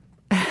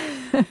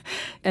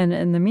 And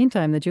in the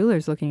meantime, the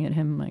jeweler's looking at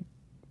him like,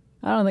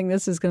 I don't think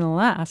this is going to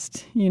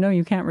last.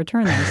 You can't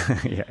return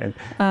this. Yeah.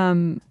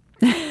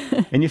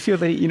 And you feel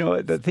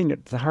that, the thing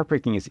that's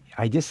heartbreaking is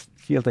I just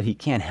feel that he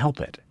can't help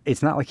it.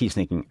 It's not like he's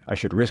thinking, I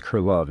should risk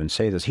her love and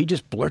say this. He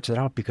just blurts it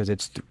out because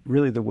it's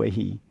really the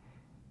way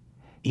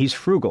he's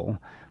frugal.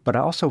 But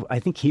I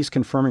think he's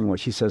confirming what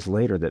she says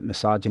later, that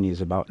misogyny is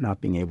about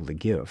not being able to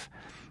give.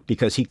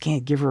 Because he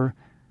can't give her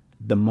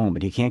the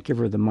moment. He can't give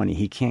her the money.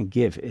 He can't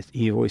give.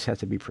 He always has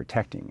to be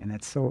protecting. And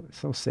that's so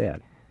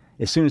sad.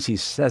 As soon as he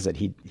says it,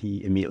 he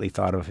immediately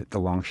thought of the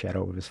long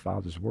shadow of his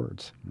father's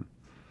words.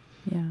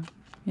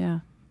 Yeah.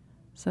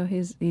 So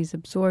he's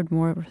absorbed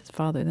more of his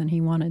father than he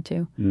wanted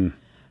to.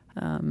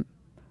 Mm.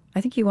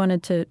 I think he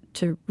wanted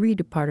to read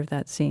a part of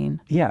that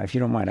scene. Yeah, if you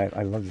don't mind,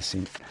 I love the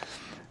scene.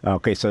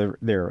 Okay, so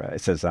there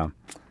it says,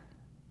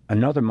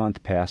 another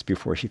month passed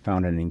before she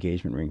found an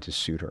engagement ring to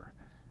suit her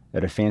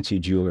at a fancy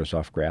jeweler's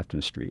off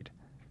Grafton Street,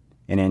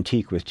 an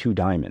antique with 2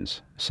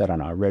 diamonds set on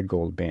a red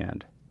gold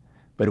band,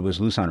 but it was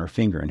loose on her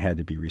finger and had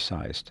to be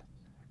resized.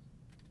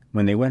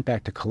 When they went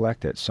back to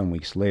collect it some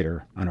weeks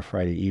later on a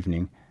Friday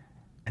evening,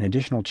 an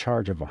additional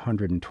charge of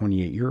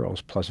 128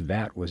 euros plus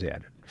VAT was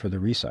added for the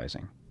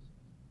resizing.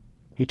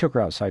 He took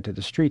her outside to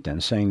the street then,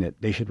 saying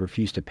that they should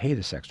refuse to pay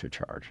this extra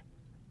charge.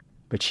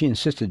 But she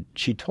insisted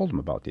she told him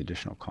about the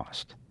additional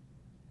cost.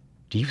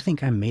 "Do you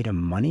think I'm made of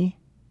money?"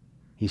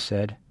 he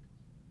said,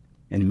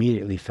 and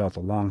immediately felt the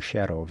long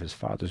shadow of his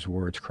father's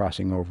words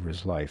crossing over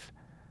his life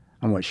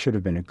on what should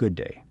have been a good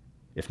day,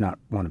 if not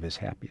one of his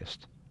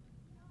happiest.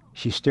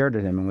 She stared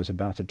at him and was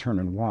about to turn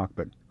and walk,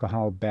 but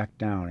Cahal backed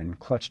down and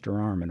clutched her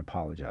arm and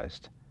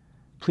apologized.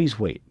 "Please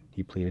wait,"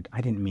 he pleaded.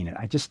 "I didn't mean it.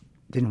 I just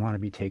didn't want to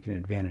be taken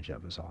advantage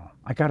of is all.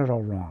 I got it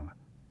all wrong."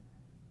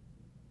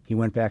 He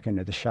went back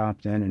into the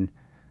shop then and,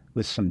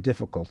 with some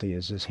difficulty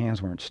as his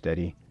hands weren't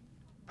steady,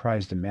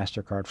 prized a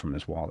MasterCard from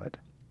his wallet.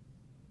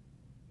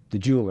 The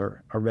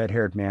jeweler, a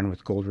red-haired man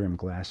with gold-rimmed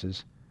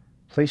glasses,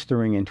 placed the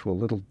ring into a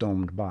little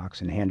domed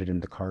box and handed him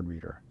the card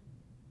reader.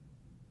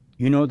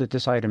 "You know that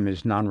this item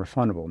is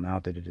non-refundable now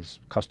that it is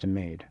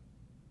custom-made."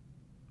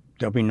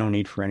 "There'll be no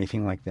need for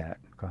anything like that,"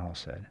 Cahal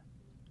said.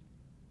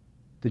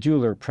 The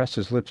jeweler pressed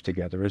his lips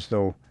together as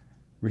though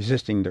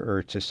resisting the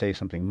urge to say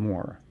something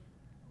more.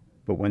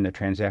 But when the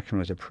transaction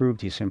was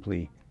approved, he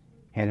simply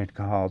handed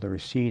Cahal the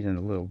receipt in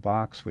a little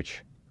box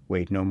which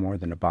weighed no more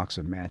than a box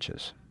of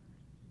matches.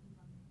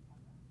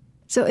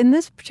 So in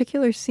this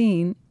particular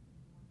scene,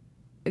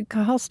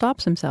 Cahal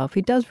stops himself.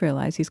 He does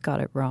realize he's got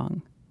it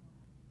wrong.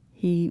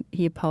 He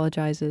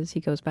apologizes,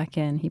 he goes back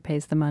in, he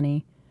pays the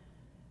money.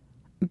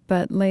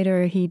 But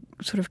later he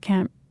sort of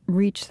can't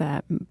reach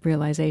that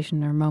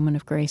realization or moment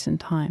of grace in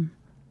time.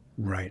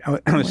 Right.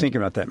 I was thinking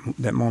about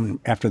that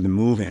moment after the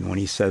move-in when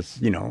he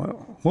says,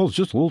 well, it's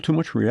just a little too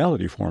much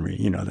reality for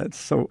me. That's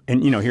so...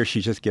 And, here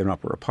she's just given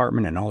up her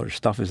apartment and all her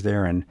stuff is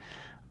there. And,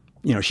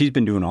 she's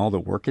been doing all the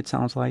work, it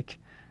sounds like.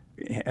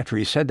 After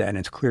he said that, and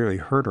it's clearly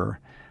hurt her,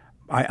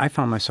 I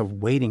found myself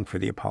waiting for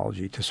the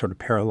apology to sort of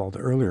parallel the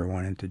earlier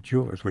one into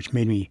Jewelers, which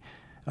made me,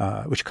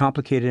 which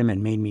complicated him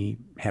and made me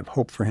have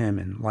hope for him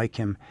and like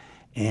him,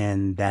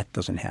 and that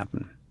doesn't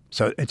happen.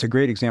 So it's a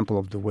great example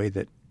of the way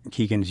that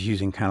Keegan's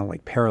using kind of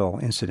like parallel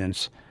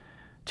incidents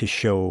to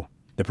show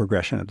the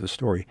progression of the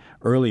story.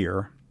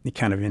 Earlier,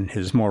 kind of in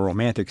his more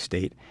romantic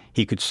state,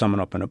 he could summon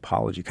up an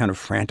apology kind of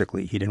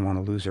frantically. He didn't want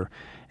to lose her.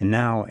 And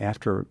now,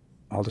 after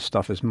all the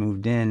stuff has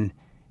moved in,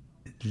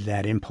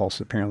 that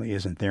impulse apparently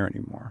isn't there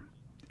anymore.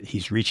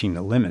 He's reaching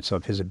the limits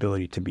of his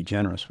ability to be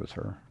generous with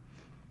her.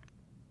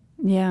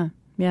 Yeah.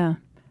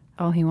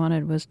 All he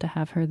wanted was to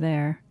have her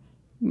there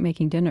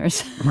making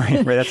dinners.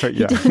 Right, that's right,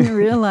 yeah. He didn't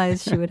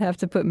realize she would have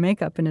to put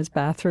makeup in his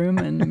bathroom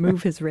and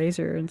move his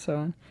razor and so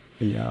on.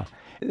 Yeah.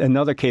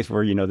 Another case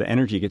where, the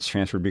energy gets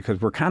transferred because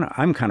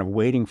I'm kind of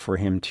waiting for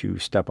him to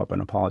step up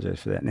and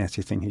apologize for that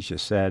nasty thing he's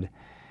just said.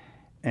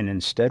 And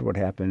instead what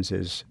happens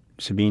is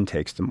Sabine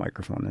takes the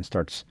microphone and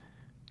starts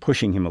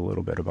pushing him a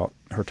little bit about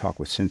her talk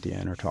with Cynthia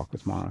and her talk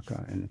with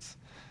Monica. And it's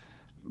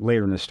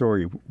later in the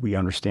story, we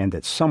understand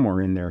that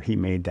somewhere in there he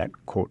made that,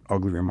 quote,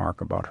 ugly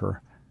remark about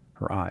her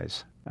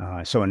eyes.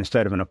 So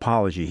instead of an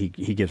apology,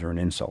 he gives her an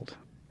insult.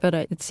 But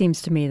it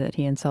seems to me that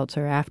he insults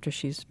her after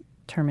she's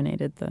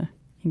terminated the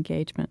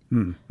engagement.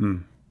 Mm-hmm.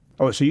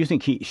 Oh, so you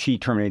think she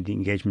terminated the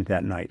engagement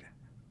that night?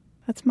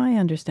 That's my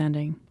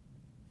understanding.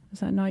 Is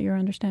that not your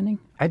understanding?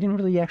 I didn't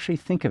really actually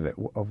think of it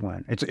of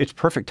when. It's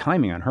perfect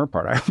timing on her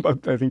part.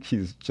 I think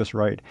she's just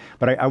right.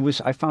 But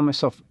I found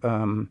myself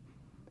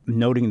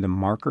noting the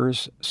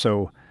markers.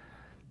 So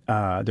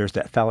there's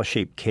that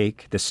phallus-shaped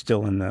cake that's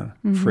still in the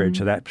fridge.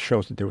 So that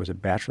shows that there was a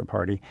bachelor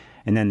party.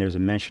 And then there's a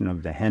mention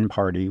of the hen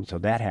party. So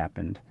that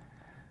happened.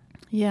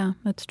 Yeah,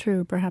 that's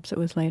true. Perhaps it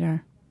was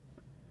later.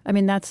 I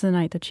mean, that's the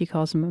night that she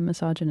calls him a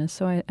misogynist.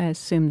 So I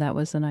assume that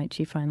was the night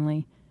she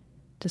finally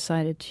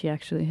decided she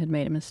actually had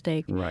made a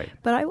mistake. Right.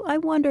 But I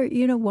wonder,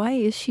 why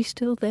is she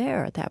still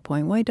there at that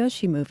point? Why does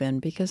she move in?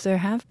 Because there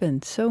have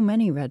been so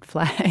many red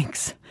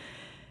flags.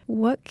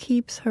 What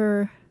keeps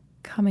her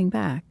coming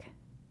back?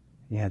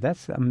 Yeah,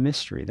 that's a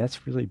mystery.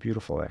 That's really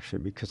beautiful,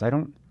 actually, because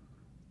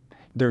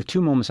there are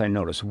two moments I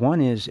noticed.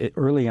 One is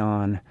early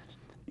on,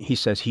 he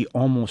says he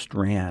almost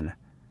ran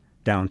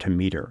down to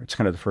meet her. It's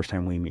kind of the first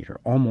time we meet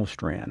her.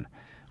 Almost ran,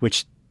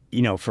 which,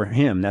 for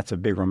him, that's a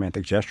big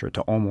romantic gesture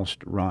to almost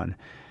run.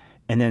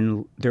 And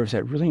then there's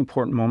that really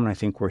important moment, I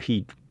think, where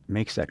he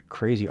makes that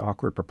crazy,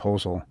 awkward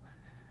proposal.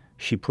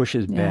 She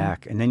pushes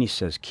back, and then he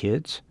says,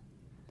 "Kids?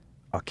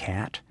 A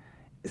cat?"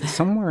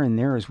 Somewhere in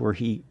there is where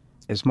he,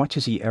 as much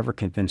as he ever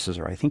convinces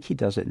her, I think he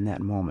does it in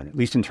that moment, at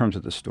least in terms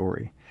of the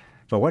story.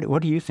 But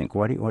what do you think?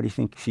 Why do you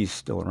think she's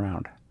still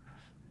around?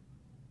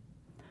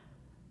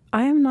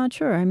 I am not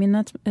sure. I mean,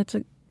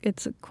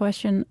 it's a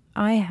question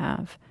I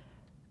have.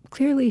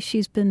 Clearly,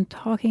 she's been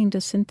talking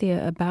to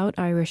Cynthia about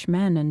Irish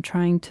men and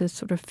trying to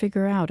sort of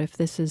figure out if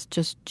this is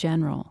just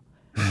general.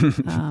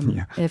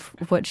 If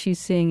what she's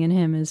seeing in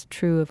him is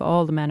true of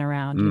all the men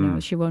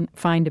around. She won't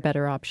find a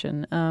better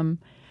option.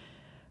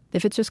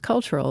 If it's just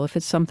cultural, if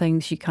it's something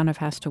she kind of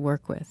has to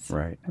work with.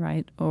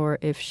 Right? Or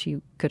if she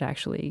could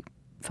actually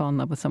fall in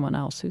love with someone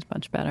else who's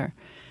much better.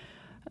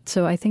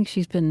 So I think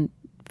she's been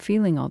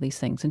feeling all these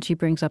things. And she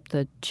brings up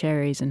the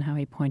cherries and how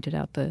he pointed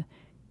out the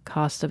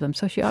cost of them.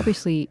 So she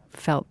obviously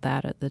felt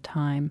that at the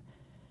time.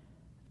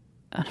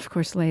 And of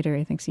course, later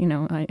he thinks,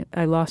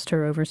 I lost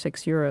her over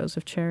 €6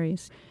 of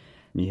cherries.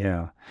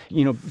 Yeah.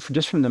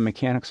 Just from the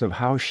mechanics of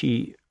how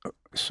she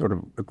sort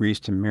of agrees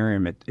to marry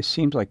him, it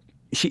seems like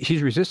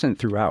she's resistant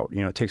throughout.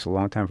 It takes a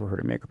long time for her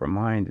to make up her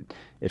mind.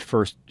 At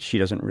first, she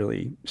doesn't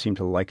really seem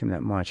to like him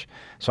that much.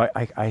 So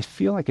I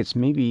feel like it's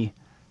maybe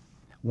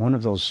one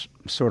of those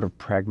sort of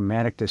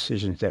pragmatic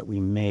decisions that we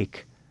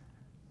make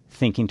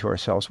thinking to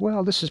ourselves,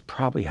 well, this is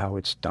probably how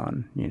it's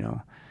done,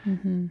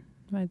 Mm-hmm.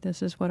 Right,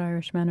 this is what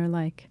Irish men are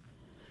like.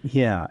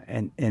 Yeah,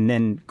 and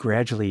then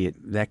gradually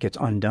that gets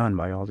undone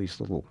by all these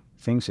little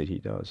things that he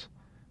does.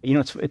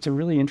 It's a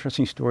really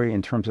interesting story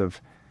in terms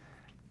of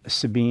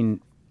Sabine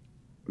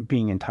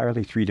being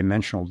entirely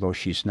three-dimensional, though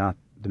she's not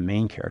the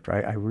main character.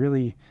 I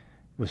really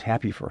was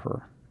happy for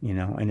her,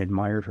 and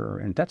admired her.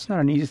 And that's not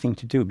an easy thing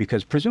to do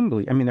because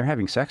presumably, they're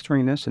having sex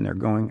during this and they're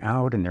going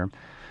out and there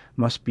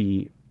must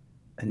be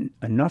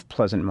enough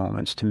pleasant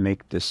moments to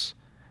make this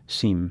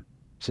seem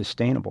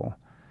sustainable.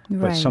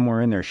 Right. But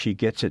somewhere in there, she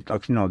gets it.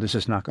 Like, no, this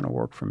is not going to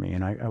work for me.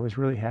 And I was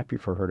really happy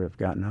for her to have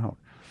gotten out.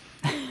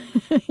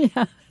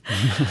 Yeah.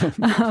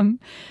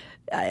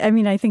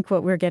 I think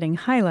what we're getting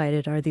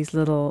highlighted are these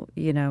little,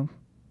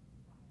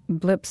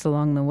 blips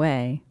along the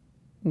way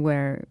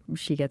where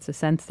she gets a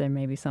sense there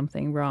may be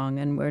something wrong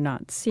and we're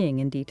not seeing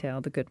in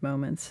detail the good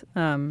moments.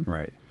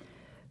 Right.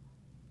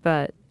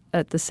 But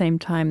at the same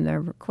time, there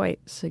are quite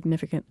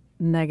significant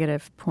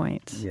negative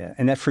points. Yeah,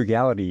 and that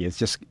frugality is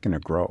just going to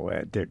grow.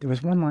 There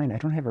was one line, I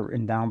don't have it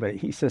written down, but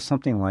he says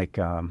something like,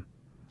 oh,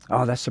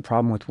 that's the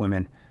problem with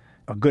women.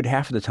 A good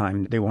half of the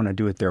time, they want to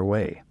do it their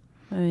way.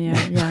 Yeah.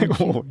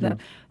 That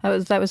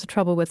was the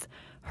trouble with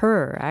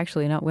her,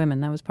 actually, not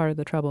women. That was part of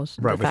the trouble.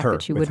 Right, the fact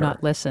that she would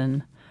not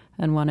listen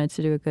and wanted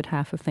to do a good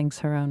half of things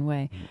her own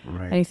way.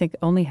 Right. And you think,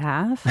 only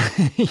half?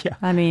 Yeah.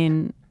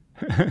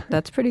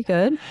 That's pretty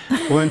good.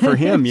 Well, and for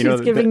him, she's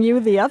giving you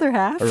the other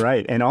half.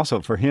 Right. And also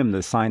for him,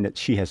 the sign that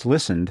she has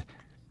listened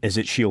is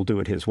that she'll do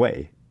it his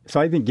way. So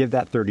I think give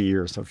that 30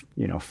 years of,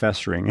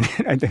 festering.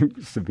 And I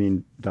think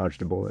Sabine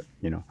dodged a bullet,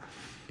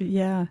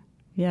 Yeah,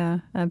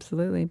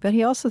 absolutely. But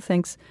he also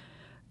thinks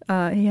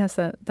he has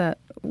that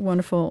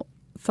wonderful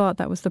thought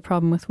that was the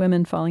problem with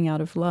women falling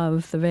out of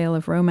love. The veil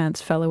of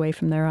romance fell away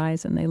from their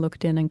eyes and they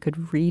looked in and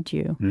could read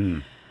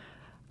you.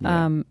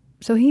 Yeah.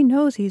 So he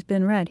knows he's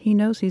been read. He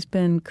knows he's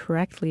been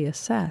correctly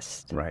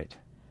assessed. Right.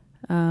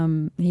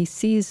 He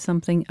sees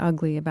something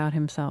ugly about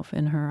himself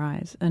in her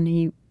eyes, and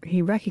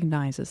he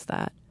recognizes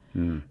that.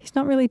 He's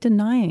not really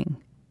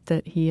denying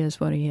that he is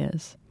what he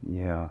is.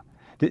 Yeah.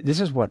 This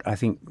is what I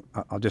think,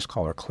 I'll just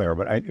call her Claire,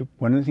 but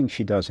one of the things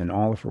she does in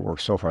all of her work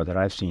so far that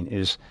I've seen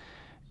is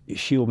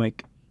she will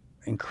make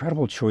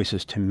incredible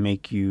choices to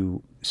make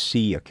you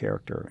see a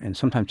character and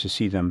sometimes to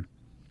see them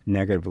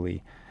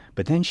negatively.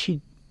 But then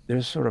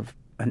there's sort of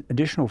an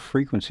additional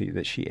frequency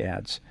that she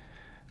adds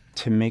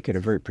to make it a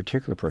very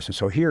particular person.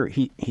 So here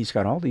he's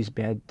got all these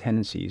bad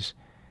tendencies.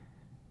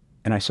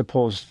 And I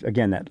suppose,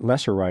 again, that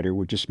lesser writer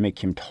would just make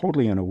him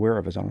totally unaware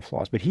of his own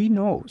flaws. But he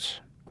knows.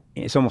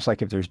 It's almost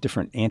like if there's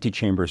different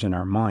antechambers in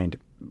our mind,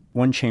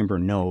 one chamber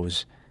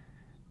knows,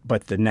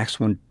 but the next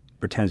one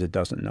pretends it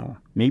doesn't know.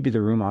 Maybe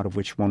the room out of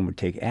which one would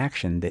take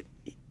action, that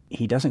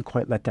he doesn't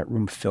quite let that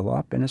room fill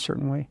up in a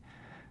certain way.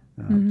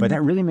 But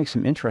that really makes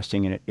him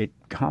interesting, and it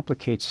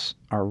complicates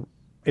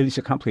at least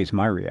it complicates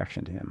my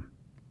reaction to him.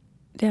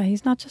 Yeah,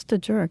 he's not just a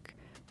jerk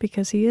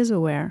because he is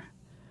aware.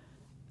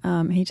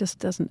 He just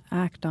doesn't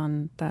act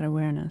on that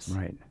awareness.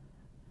 Right.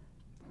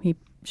 He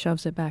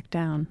shoves it back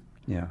down.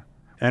 Yeah.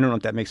 I don't know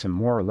if that makes him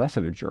more or less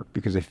of a jerk,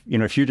 because if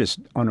you're just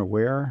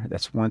unaware,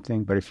 that's one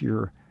thing. But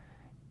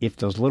if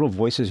those little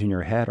voices in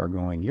your head are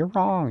going, you're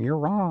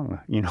wrong,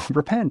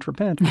 repent,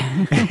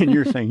 and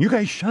you're saying, you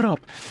guys shut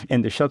up,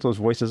 and to shut those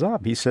voices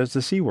up, he says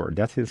the C word.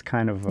 That's his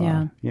kind of,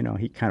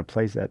 he kind of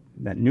plays that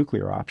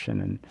nuclear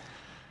option.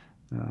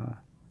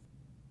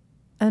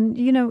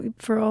 And,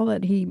 for all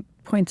that he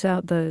points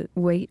out the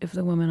weight of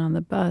the woman on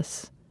the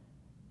bus,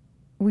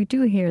 we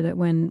do hear that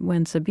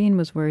when Sabine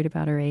was worried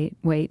about her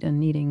weight and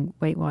needing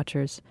Weight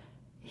Watchers,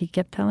 he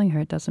kept telling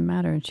her it doesn't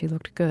matter, and she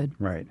looked good.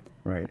 Right.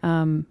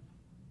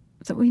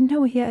 So we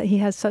know he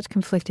has such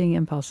conflicting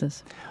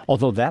impulses.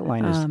 Although that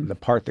line is the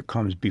part that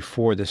comes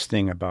before this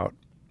thing about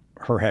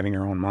her having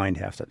her own mind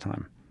half the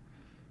time.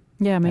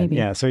 Yeah, maybe.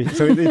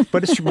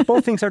 But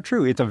both things are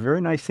true. It's a very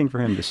nice thing for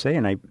him to say,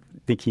 and I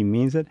think he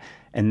means it.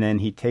 And then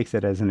he takes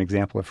it as an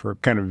example of her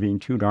kind of being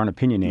too darn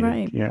opinionated.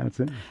 Right. Yeah,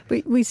 that's it.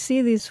 We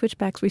see these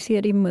switchbacks. We see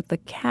it even with the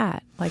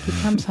cat. Like he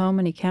comes home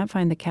and he can't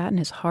find the cat, and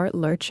his heart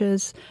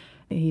lurches.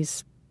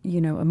 He's,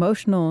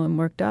 emotional and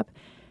worked up.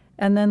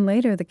 And then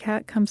later the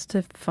cat comes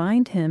to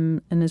find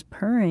him and is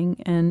purring,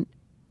 and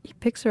he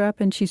picks her up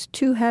and she's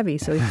too heavy,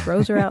 so he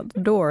throws her out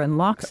the door and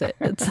locks it.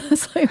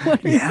 It's like,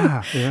 what are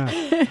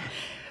Yeah.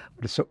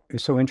 It's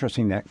so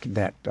interesting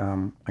that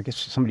I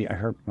guess I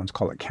heard once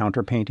call it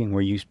counterpainting,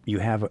 where you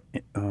have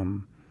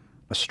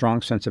a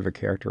strong sense of a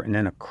character, and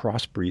then a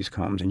cross breeze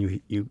comes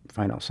and you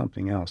find out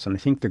something else. And I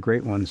think the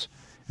great ones,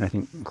 and I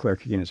think Claire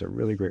Keegan is a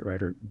really great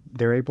writer,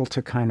 they're able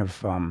to kind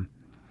of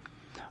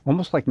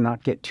almost like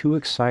not get too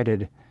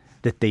excited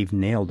that they've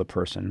nailed a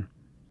person.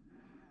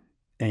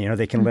 And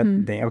they can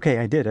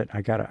I did it.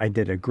 I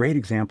did a great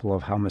example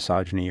of how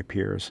misogyny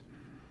appears.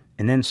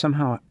 And then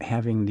somehow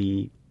having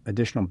the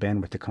additional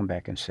bandwidth to come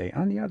back and say,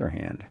 on the other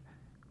hand,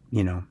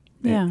 Yeah,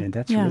 and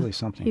that's really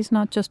something. He's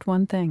not just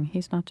one thing.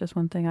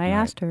 I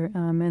asked her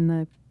in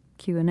the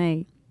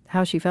Q&A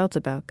how she felt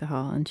about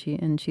Cahal,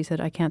 and she said,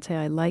 I can't say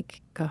I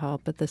like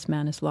Cahal, but this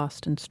man is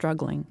lost and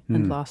struggling,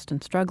 and lost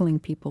and struggling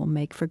people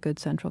make for good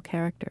central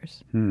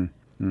characters.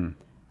 And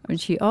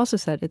she also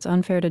said, it's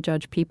unfair to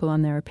judge people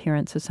on their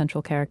appearance as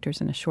central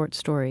characters in a short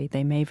story.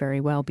 They may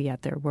very well be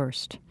at their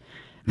worst.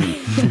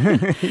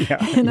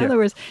 In other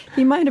words,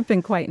 he might have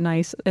been quite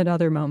nice at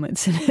other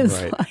moments in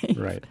his life.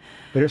 Right.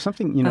 But there's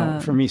something,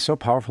 for me, so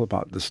powerful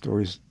about the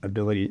story's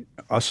ability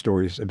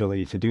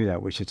to do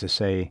that, which is to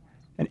say,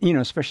 and,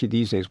 especially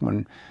these days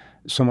when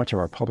so much of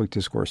our public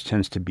discourse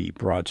tends to be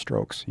broad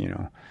strokes,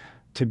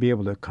 to be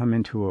able to come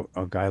into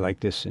a guy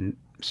like this and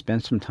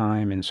spend some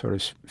time and sort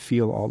of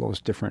feel all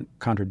those different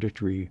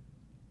contradictory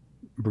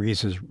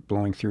breezes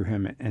blowing through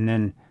him and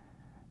then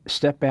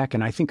step back.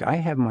 And I think I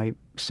have my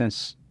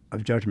sense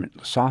of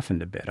judgment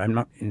softened a bit. I'm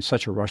not in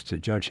such a rush to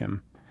judge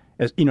him.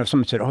 As if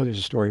someone said, there's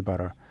a story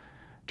about a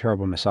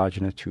terrible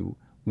misogynist who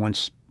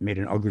once made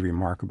an ugly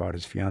remark about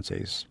his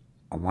fiance's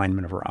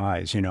alignment of her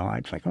eyes, I'd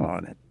be like,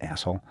 that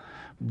asshole.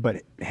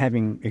 But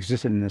having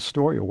existed in this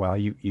story a while,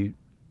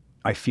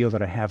 I feel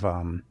that I have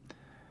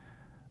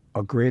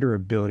a greater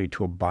ability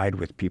to abide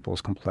with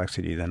people's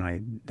complexity than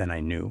I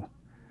knew,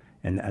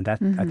 and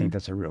that I think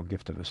that's a real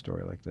gift of a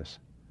story like this.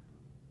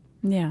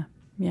 Yeah.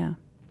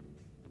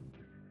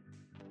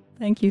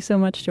 Thank you so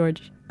much,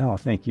 George. Oh,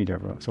 thank you,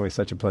 Deborah. It's always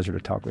such a pleasure to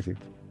talk with you.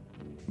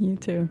 You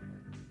too.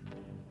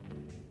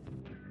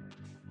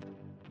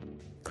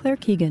 Claire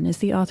Keegan is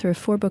the author of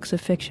 4 books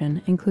of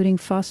fiction, including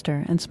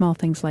Foster and Small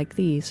Things Like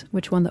These,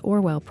 which won the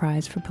Orwell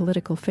Prize for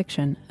Political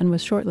Fiction and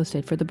was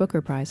shortlisted for the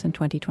Booker Prize in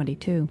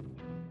 2022.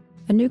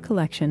 A new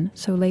collection,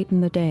 So Late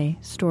in the Day,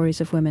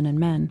 Stories of Women and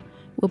Men,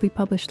 will be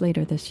published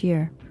later this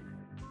year.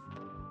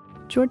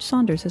 George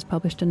Saunders has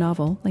published a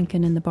novel,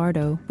 Lincoln in the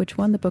Bardo, which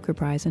won the Booker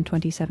Prize in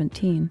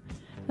 2017,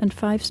 and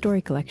 5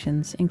 story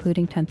collections,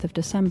 including 10th of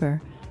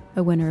December,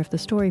 a winner of the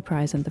Story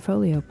Prize and the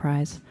Folio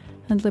Prize,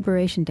 and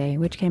Liberation Day,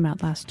 which came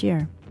out last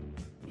year.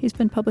 He's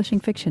been publishing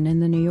fiction in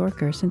The New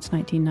Yorker since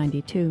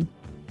 1992.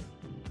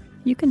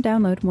 You can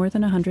download more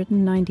than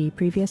 190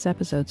 previous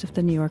episodes of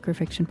the New Yorker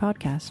Fiction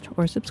Podcast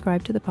or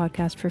subscribe to the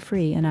podcast for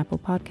free in Apple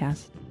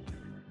Podcasts.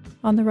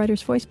 On the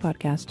Writer's Voice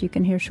podcast, you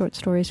can hear short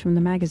stories from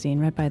the magazine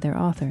read by their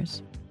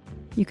authors.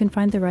 You can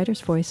find the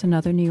Writer's Voice and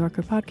other New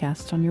Yorker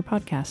podcasts on your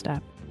podcast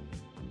app.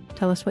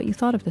 Tell us what you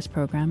thought of this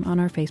program on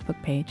our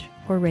Facebook page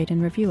or rate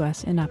and review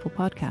us in Apple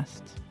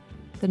Podcasts.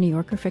 The New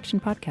Yorker Fiction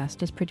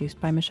Podcast is produced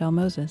by Michelle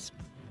Moses.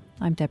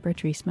 I'm Deborah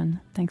Treisman.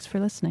 Thanks for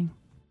listening.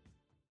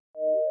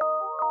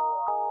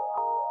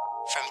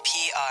 From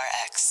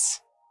PRX.